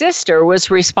 Jerry's sister was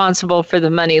responsible for the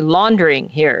money laundering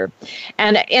here.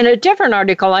 And in a different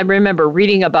article, I remember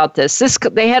reading about this.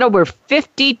 They had over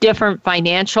 50 different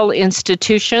financial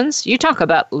institutions. You talk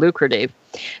about lucrative.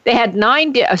 They had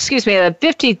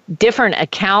 50 different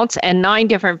accounts and 9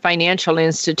 different financial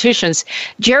institutions.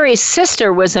 Jerry's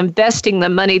sister was investing the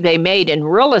money they made in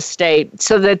real estate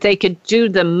so that they could do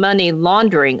the money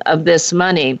laundering of this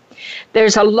money.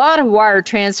 There's a lot of wire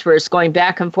transfers going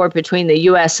back and forth between the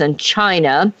U.S. and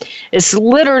China. It's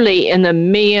literally in the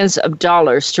millions of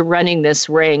dollars to running this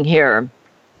ring here.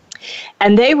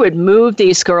 And they would move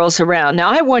these girls around. Now,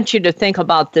 I want you to think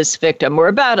about this victim. We're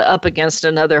about up against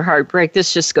another heartbreak.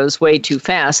 This just goes way too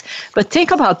fast. But think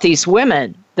about these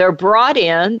women. They're brought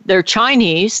in. They're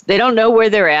Chinese. They don't know where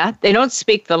they're at. They don't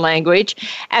speak the language.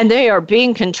 And they are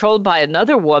being controlled by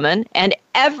another woman. And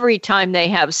every time they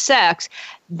have sex,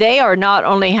 they are not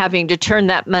only having to turn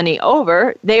that money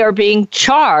over, they are being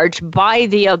charged by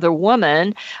the other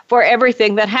woman for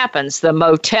everything that happens, the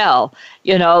motel,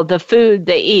 the food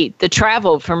they eat, the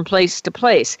travel from place to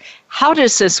place. How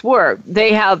does this work?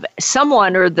 They have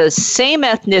someone or the same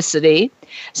ethnicity,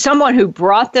 someone who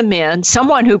brought them in,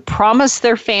 someone who promised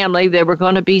their family they were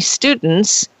going to be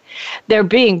students. They're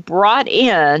being brought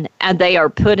in and they are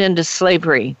put into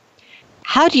slavery.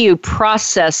 How do you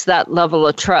process that level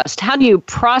of trust? How do you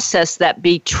process that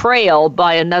betrayal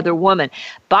by another woman?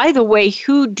 By the way,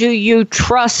 who do you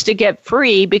trust to get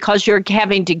free because you're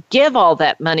having to give all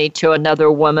that money to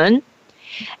another woman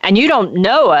and you don't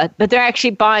know it, but they're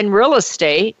actually buying real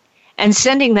estate and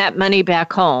sending that money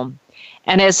back home.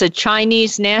 And as a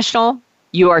Chinese national,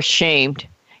 you are shamed.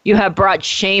 You have brought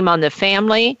shame on the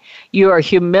family. You are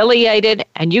humiliated,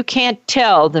 and you can't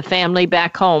tell the family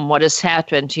back home what has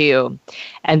happened to you.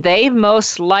 And they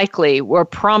most likely were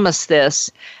promised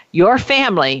this. Your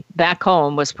family back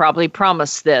home was probably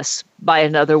promised this by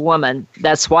another woman.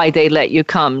 That's why they let you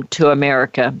come to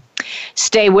America.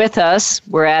 Stay with us.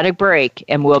 We're at a break,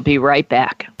 and we'll be right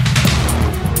back.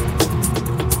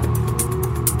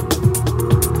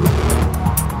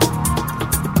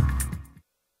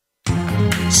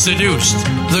 Seduced,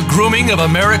 The Grooming of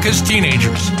America's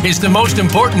Teenagers is the most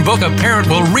important book a parent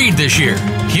will read this year.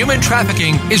 Human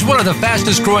trafficking is one of the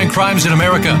fastest growing crimes in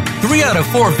America. 3 out of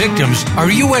 4 victims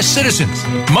are U.S. citizens.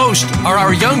 Most are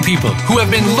our young people who have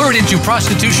been lured into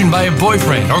prostitution by a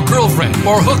boyfriend or girlfriend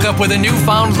or hook up with a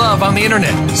newfound love on the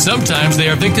internet. Sometimes they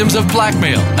are victims of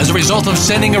blackmail as a result of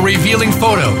sending a revealing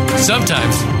photo.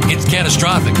 Sometimes it's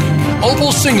catastrophic.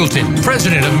 Opal Singleton,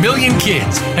 president of Million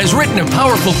Kids, has written a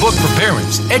powerful book for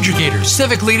parents, educators,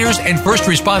 civic leaders, and first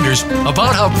responders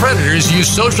about how predators use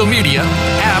social media,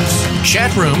 apps,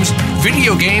 chat rooms,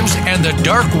 video games, and the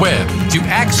dark web to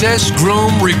access,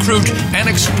 groom, recruit, and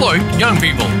exploit young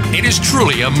people. It is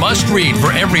truly a must-read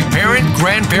for every parent,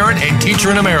 grandparent, and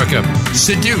teacher in America.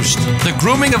 Seduced, The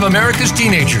Grooming of America's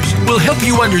Teenagers will help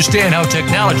you understand how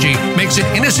technology makes an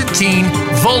innocent teen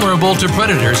vulnerable to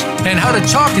predators and how to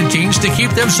talk to teens to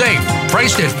keep them safe.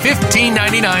 Priced at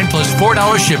 $15.99 plus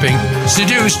 $4 shipping,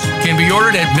 Seduced can be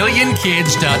ordered at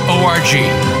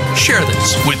millionkids.org. Share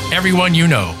this with everyone you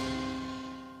know.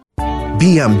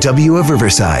 BMW of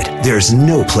Riverside. There's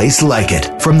no place like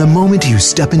it. From the moment you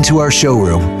step into our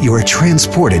showroom, you are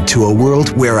transported to a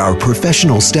world where our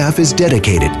professional staff is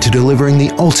dedicated to delivering the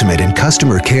ultimate in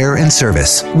customer care and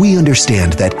service. We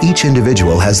understand that each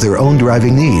individual has their own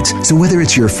driving needs, so whether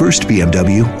it's your first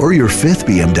BMW or your 5th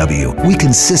BMW, we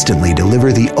consistently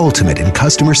deliver the ultimate in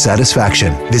customer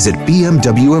satisfaction. Visit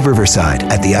BMW of Riverside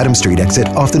at the Adams Street exit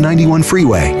off the 91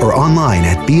 freeway or online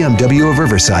at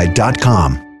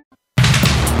bmwofriverside.com.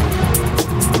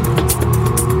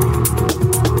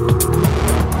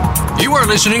 You are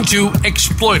listening to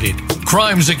Exploited,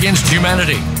 Crimes Against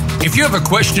Humanity. If you have a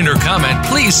question or comment,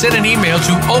 please send an email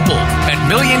to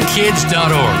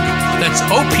opal@millionkids.org. That's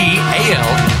OPAL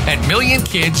at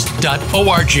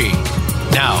millionkids.org.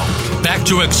 Now, back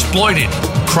to Exploited,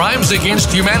 Crimes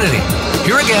Against Humanity.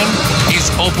 Here again is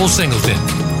Opal Singleton.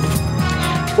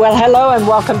 Well, hello and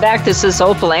welcome back. This is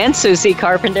Opal and Susie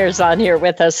Carpenter's on here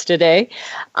with us today.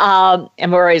 And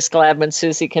we're always glad when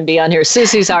Susie can be on here.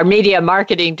 Susie's our media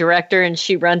marketing director, and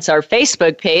she runs our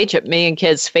Facebook page at Million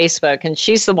Kids Facebook. And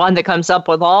she's the one that comes up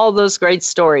with all those great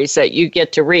stories that you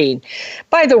get to read.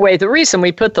 By the way, the reason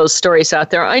we put those stories out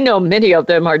there, I know many of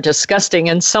them are disgusting,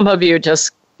 and some of you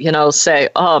just say,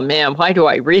 oh man, why do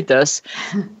I read this?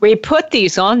 We put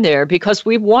these on there because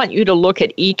we want you to look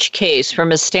at each case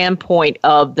from a standpoint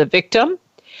of the victim,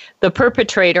 the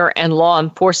perpetrator, and law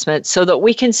enforcement so that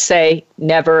we can say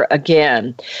never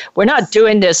again. We're not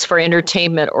doing this for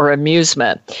entertainment or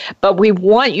amusement, but we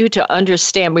want you to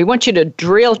understand. We want you to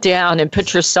drill down and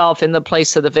put yourself in the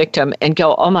place of the victim and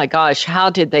go, oh my gosh,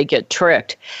 how did they get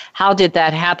tricked? How did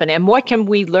that happen? And what can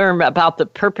we learn about the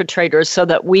perpetrators so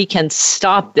that we can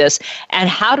stop this? And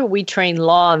how do we train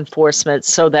law enforcement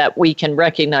so that we can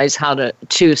recognize how to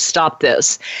stop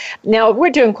this? Now, we're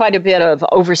doing quite a bit of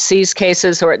overseas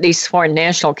cases, or at least foreign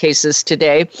national cases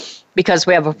today, because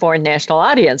we have a foreign national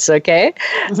audience, okay?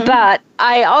 Mm-hmm. But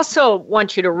I also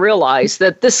want you to realize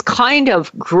that this kind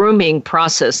of grooming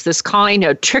process, this kind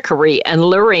of trickery and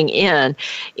luring in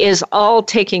is all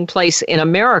taking place in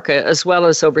America as well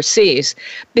as overseas,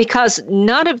 because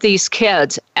none of these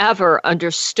kids ever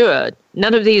understood,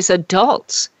 none of these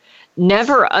adults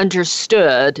never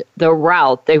understood the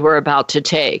route they were about to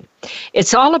take.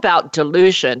 It's all about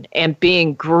delusion and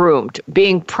being groomed,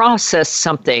 being processed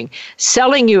something,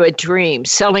 selling you a dream,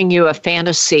 selling you a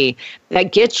fantasy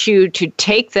that gets you to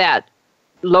take that,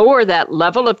 lower that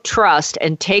level of trust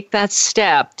and take that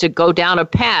step to go down a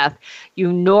path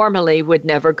you normally would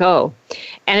never go.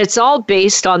 And it's all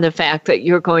based on the fact that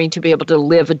you're going to be able to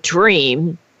live a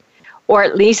dream, or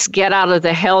at least get out of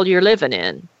the hell you're living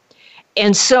in.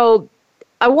 And so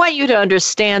I want you to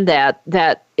understand that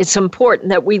it's important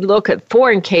that we look at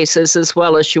foreign cases as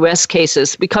well as U.S.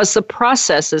 cases, because the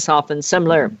process is often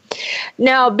similar.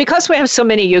 Now, because we have so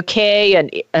many UK and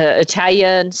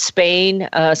Italian,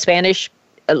 Spanish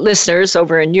listeners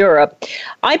over in Europe,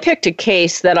 I picked a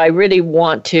case that I really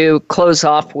want to close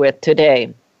off with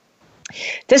today.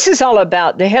 This is all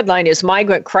about, the headline is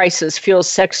Migrant Crisis Fuels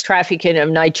Sex Trafficking of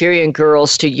Nigerian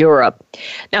Girls to Europe.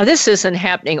 Now, this isn't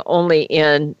happening only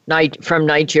from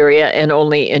Nigeria and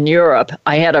only in Europe.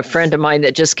 I had a friend of mine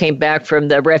that just came back from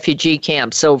the refugee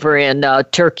camps over in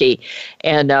Turkey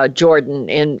and Jordan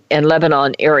and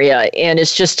Lebanon area, and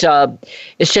it's just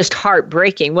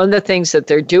heartbreaking. One of the things that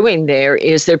they're doing there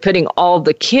is they're putting all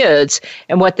the kids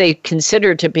in what they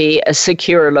consider to be a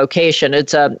secure location.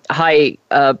 It's a high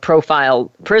profile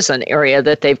prison area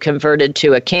that they've converted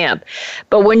to a camp.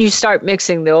 But when you start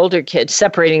mixing the older kids,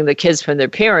 separating the kids from their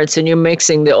parents, and you're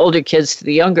mixing the older kids to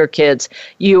the younger kids,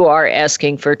 you are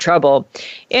asking for trouble.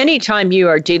 Anytime you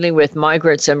are dealing with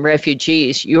migrants and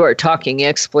refugees, you are talking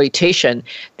exploitation.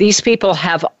 These people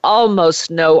have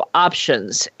almost no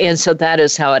options, and so that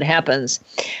is how it happens.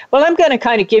 Well, I'm going to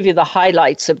kind of give you the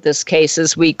highlights of this case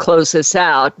as we close this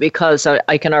out, because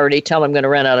I can already tell I'm going to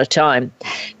run out of time.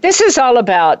 This is all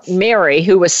about Mary,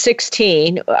 who was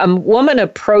 16. A woman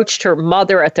approached her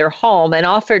mother at their home and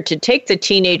offered to take the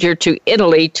teenager to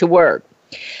Italy to work.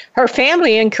 Her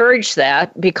family encouraged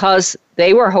that because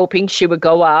they were hoping she would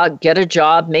go out, get a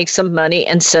job, make some money,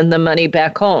 and send the money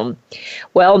back home.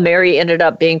 Well, Mary ended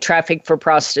up being trafficked for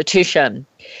prostitution.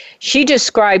 She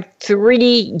described 3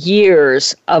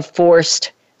 years of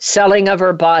forced selling of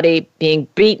her body, being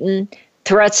beaten,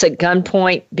 threats at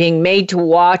gunpoint, being made to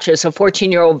watch as a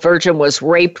 14-year-old virgin was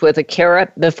raped with a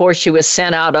carrot before she was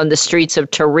sent out on the streets of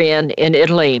Turin in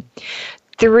Italy.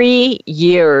 3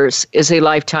 years is a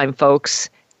lifetime, folks.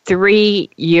 3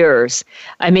 years.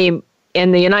 I mean,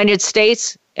 in the United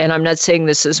States, and I'm not saying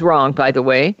this is wrong, by the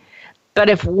way, but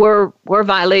if we're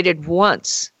violated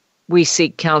once, we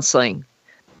seek counseling.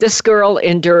 This girl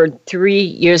endured 3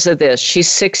 years of this. She's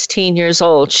 16 years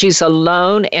old. She's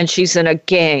alone, and she's in a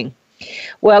gang.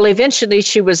 Well, eventually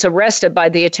she was arrested by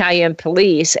the Italian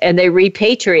police, and they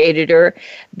repatriated her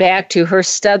back to her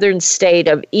southern state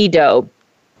of Edo.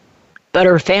 But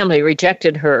her family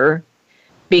rejected her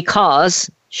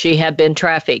because she had been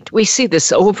trafficked. We see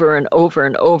this over and over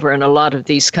and over in a lot of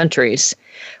these countries.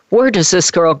 Where does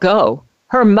this girl go?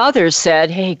 Her mother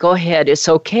said, hey, go ahead, it's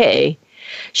okay.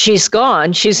 She's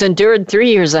gone. She's endured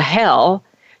 3 years of hell.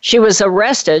 She was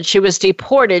arrested. She was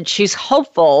deported. She's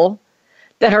hopeful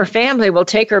that her family will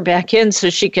take her back in so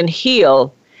she can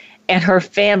heal, and her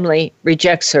family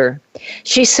rejects her.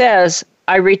 She says,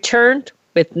 I returned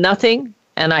with nothing,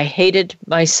 and I hated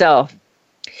myself.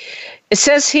 It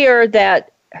says here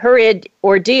that her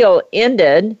ordeal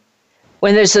ended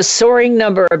when there's a soaring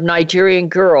number of Nigerian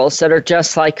girls that are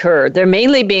just like her. They're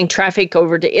mainly being trafficked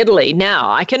over to Italy. Now,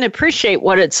 I can appreciate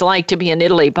what it's like to be in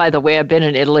Italy. By the way, I've been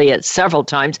in Italy several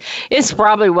times. It's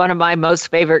probably one of my most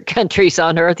favorite countries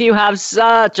on earth. You have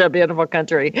such a beautiful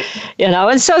country,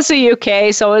 and so is the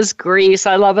UK, so is Greece.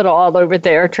 I love it all over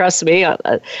there. Trust me,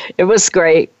 it was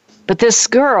great. But this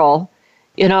girl,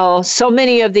 so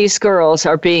many of these girls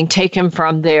are being taken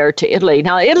from there to Italy.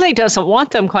 Now, Italy doesn't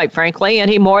want them, quite frankly,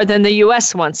 any more than the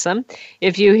U.S. wants them.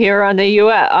 If you hear on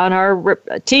on our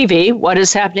TV what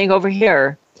is happening over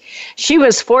here. She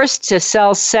was forced to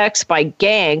sell sex by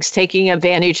gangs taking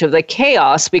advantage of the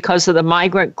chaos because of the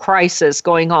migrant crisis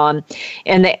going on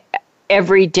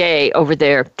every day over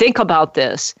there. Think about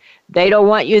this. They don't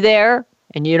want you there,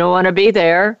 and you don't want to be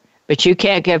there. But you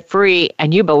can't get free,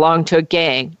 and you belong to a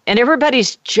gang. And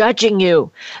everybody's judging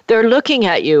you. They're looking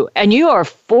at you, and you are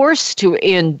forced to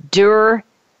endure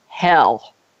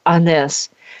hell on this.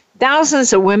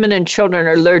 Thousands of women and children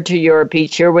are lured to Europe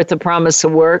each year with the promise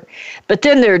of work, but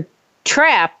then they're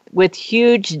trapped with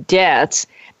huge debts,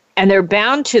 and they're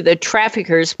bound to the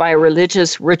traffickers by a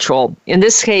religious ritual. In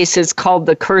this case, it's called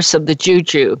the curse of the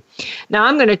juju. Now,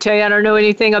 I'm going to tell you, I don't know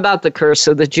anything about the curse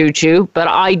of the juju, but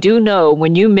I do know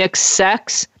when you mix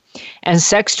sex and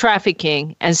sex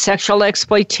trafficking and sexual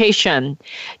exploitation,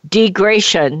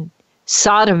 degradation,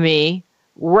 sodomy,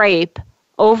 rape,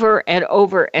 over and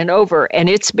over and over, and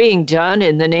it's being done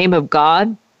in the name of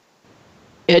God,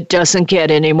 it doesn't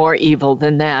get any more evil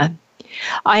than that.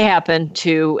 I happened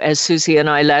to, as Susie and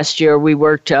I last year, we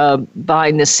worked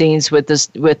behind the scenes with the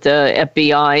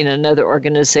FBI and another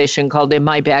organization called In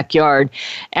My Backyard,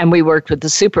 and we worked with the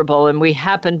Super Bowl, and we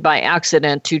happened by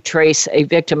accident to trace a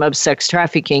victim of sex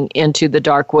trafficking into the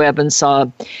dark web and saw,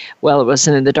 well, it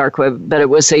wasn't in the dark web, but it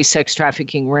was a sex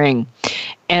trafficking ring.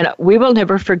 And we will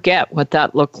never forget what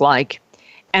that looked like.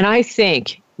 And I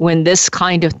think when this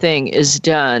kind of thing is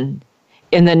done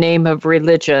in the name of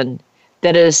religion,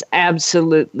 that is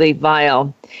absolutely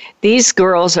vile. These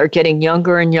girls are getting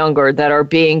younger and younger that are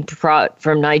being brought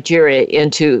from Nigeria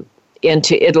into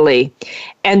Italy.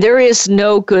 And there is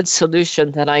no good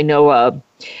solution that I know of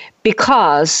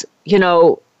because,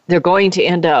 they're going to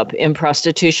end up in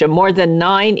prostitution. More than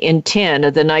 9 in 10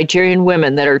 of the Nigerian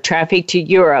women that are trafficked to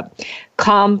Europe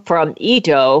come from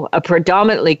Edo, a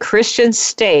predominantly Christian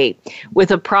state with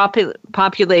a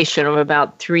population of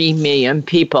about 3 million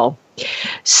people.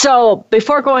 So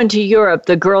before going to Europe,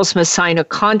 the girls must sign a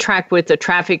contract with the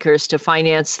traffickers to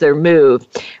finance their move,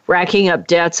 racking up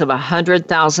debts of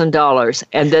 $100,000.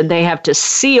 And then they have to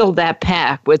seal that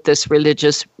pact with this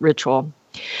religious ritual.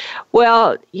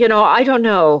 Well, I don't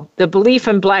know. The belief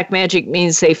in black magic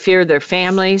means they fear their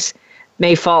families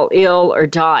may fall ill or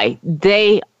die.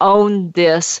 They own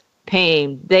this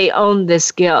pain. They own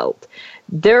this guilt.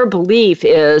 Their belief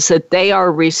is that they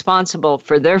are responsible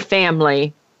for their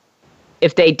family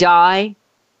if they die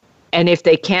and if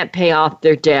they can't pay off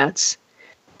their debts.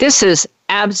 This is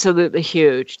absolutely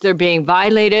huge. They're being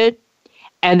violated,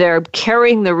 and they're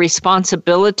carrying the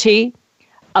responsibility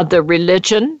of the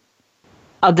religion,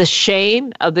 of the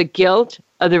shame, of the guilt,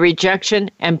 of the rejection,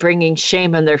 and bringing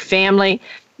shame on their family,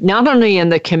 not only in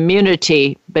the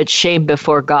community, but shame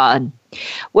before God.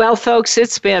 Well, folks,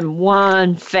 it's been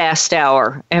one fast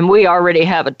hour, and we already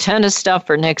have a ton of stuff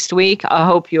for next week. I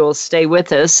hope you'll stay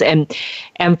with us and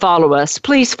follow us.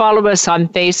 Please follow us on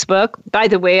Facebook. By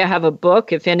the way, I have a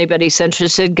book. If anybody's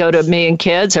interested, go to Me and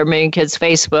Kids or Me and Kids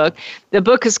Facebook. The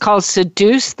book is called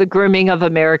Seduce the Grooming of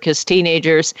America's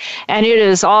Teenagers, and it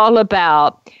is all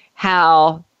about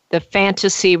how the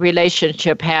fantasy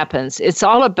relationship happens. It's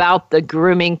all about the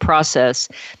grooming process.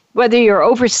 Whether you're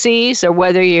overseas or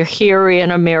whether you're here in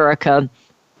America,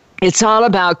 it's all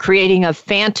about creating a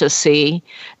fantasy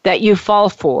that you fall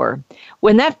for.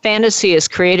 When that fantasy is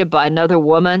created by another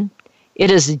woman,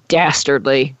 it is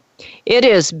dastardly. It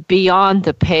is beyond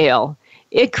the pale.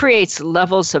 It creates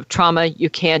levels of trauma you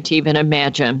can't even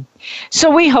imagine.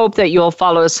 So we hope that you'll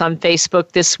follow us on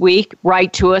Facebook this week.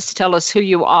 Write to us. Tell us who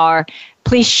you are.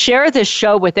 Please share this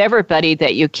show with everybody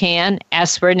that you can.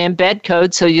 Ask for an embed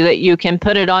code so that you can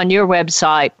put it on your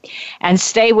website. And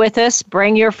stay with us.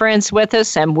 Bring your friends with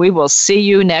us, and we will see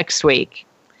you next week.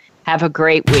 Have a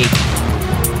great week.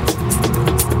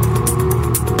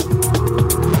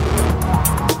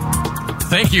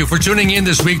 Thank you for tuning in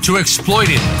this week to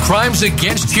Exploited, Crimes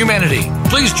Against Humanity.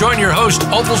 Please join your host,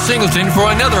 Opal Singleton,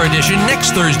 for another edition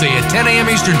next Thursday at 10 a.m.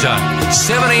 Eastern Time,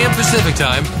 7 a.m. Pacific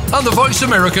Time on the Voice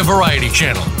America Variety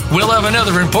Channel. We'll have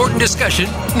another important discussion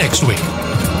next week.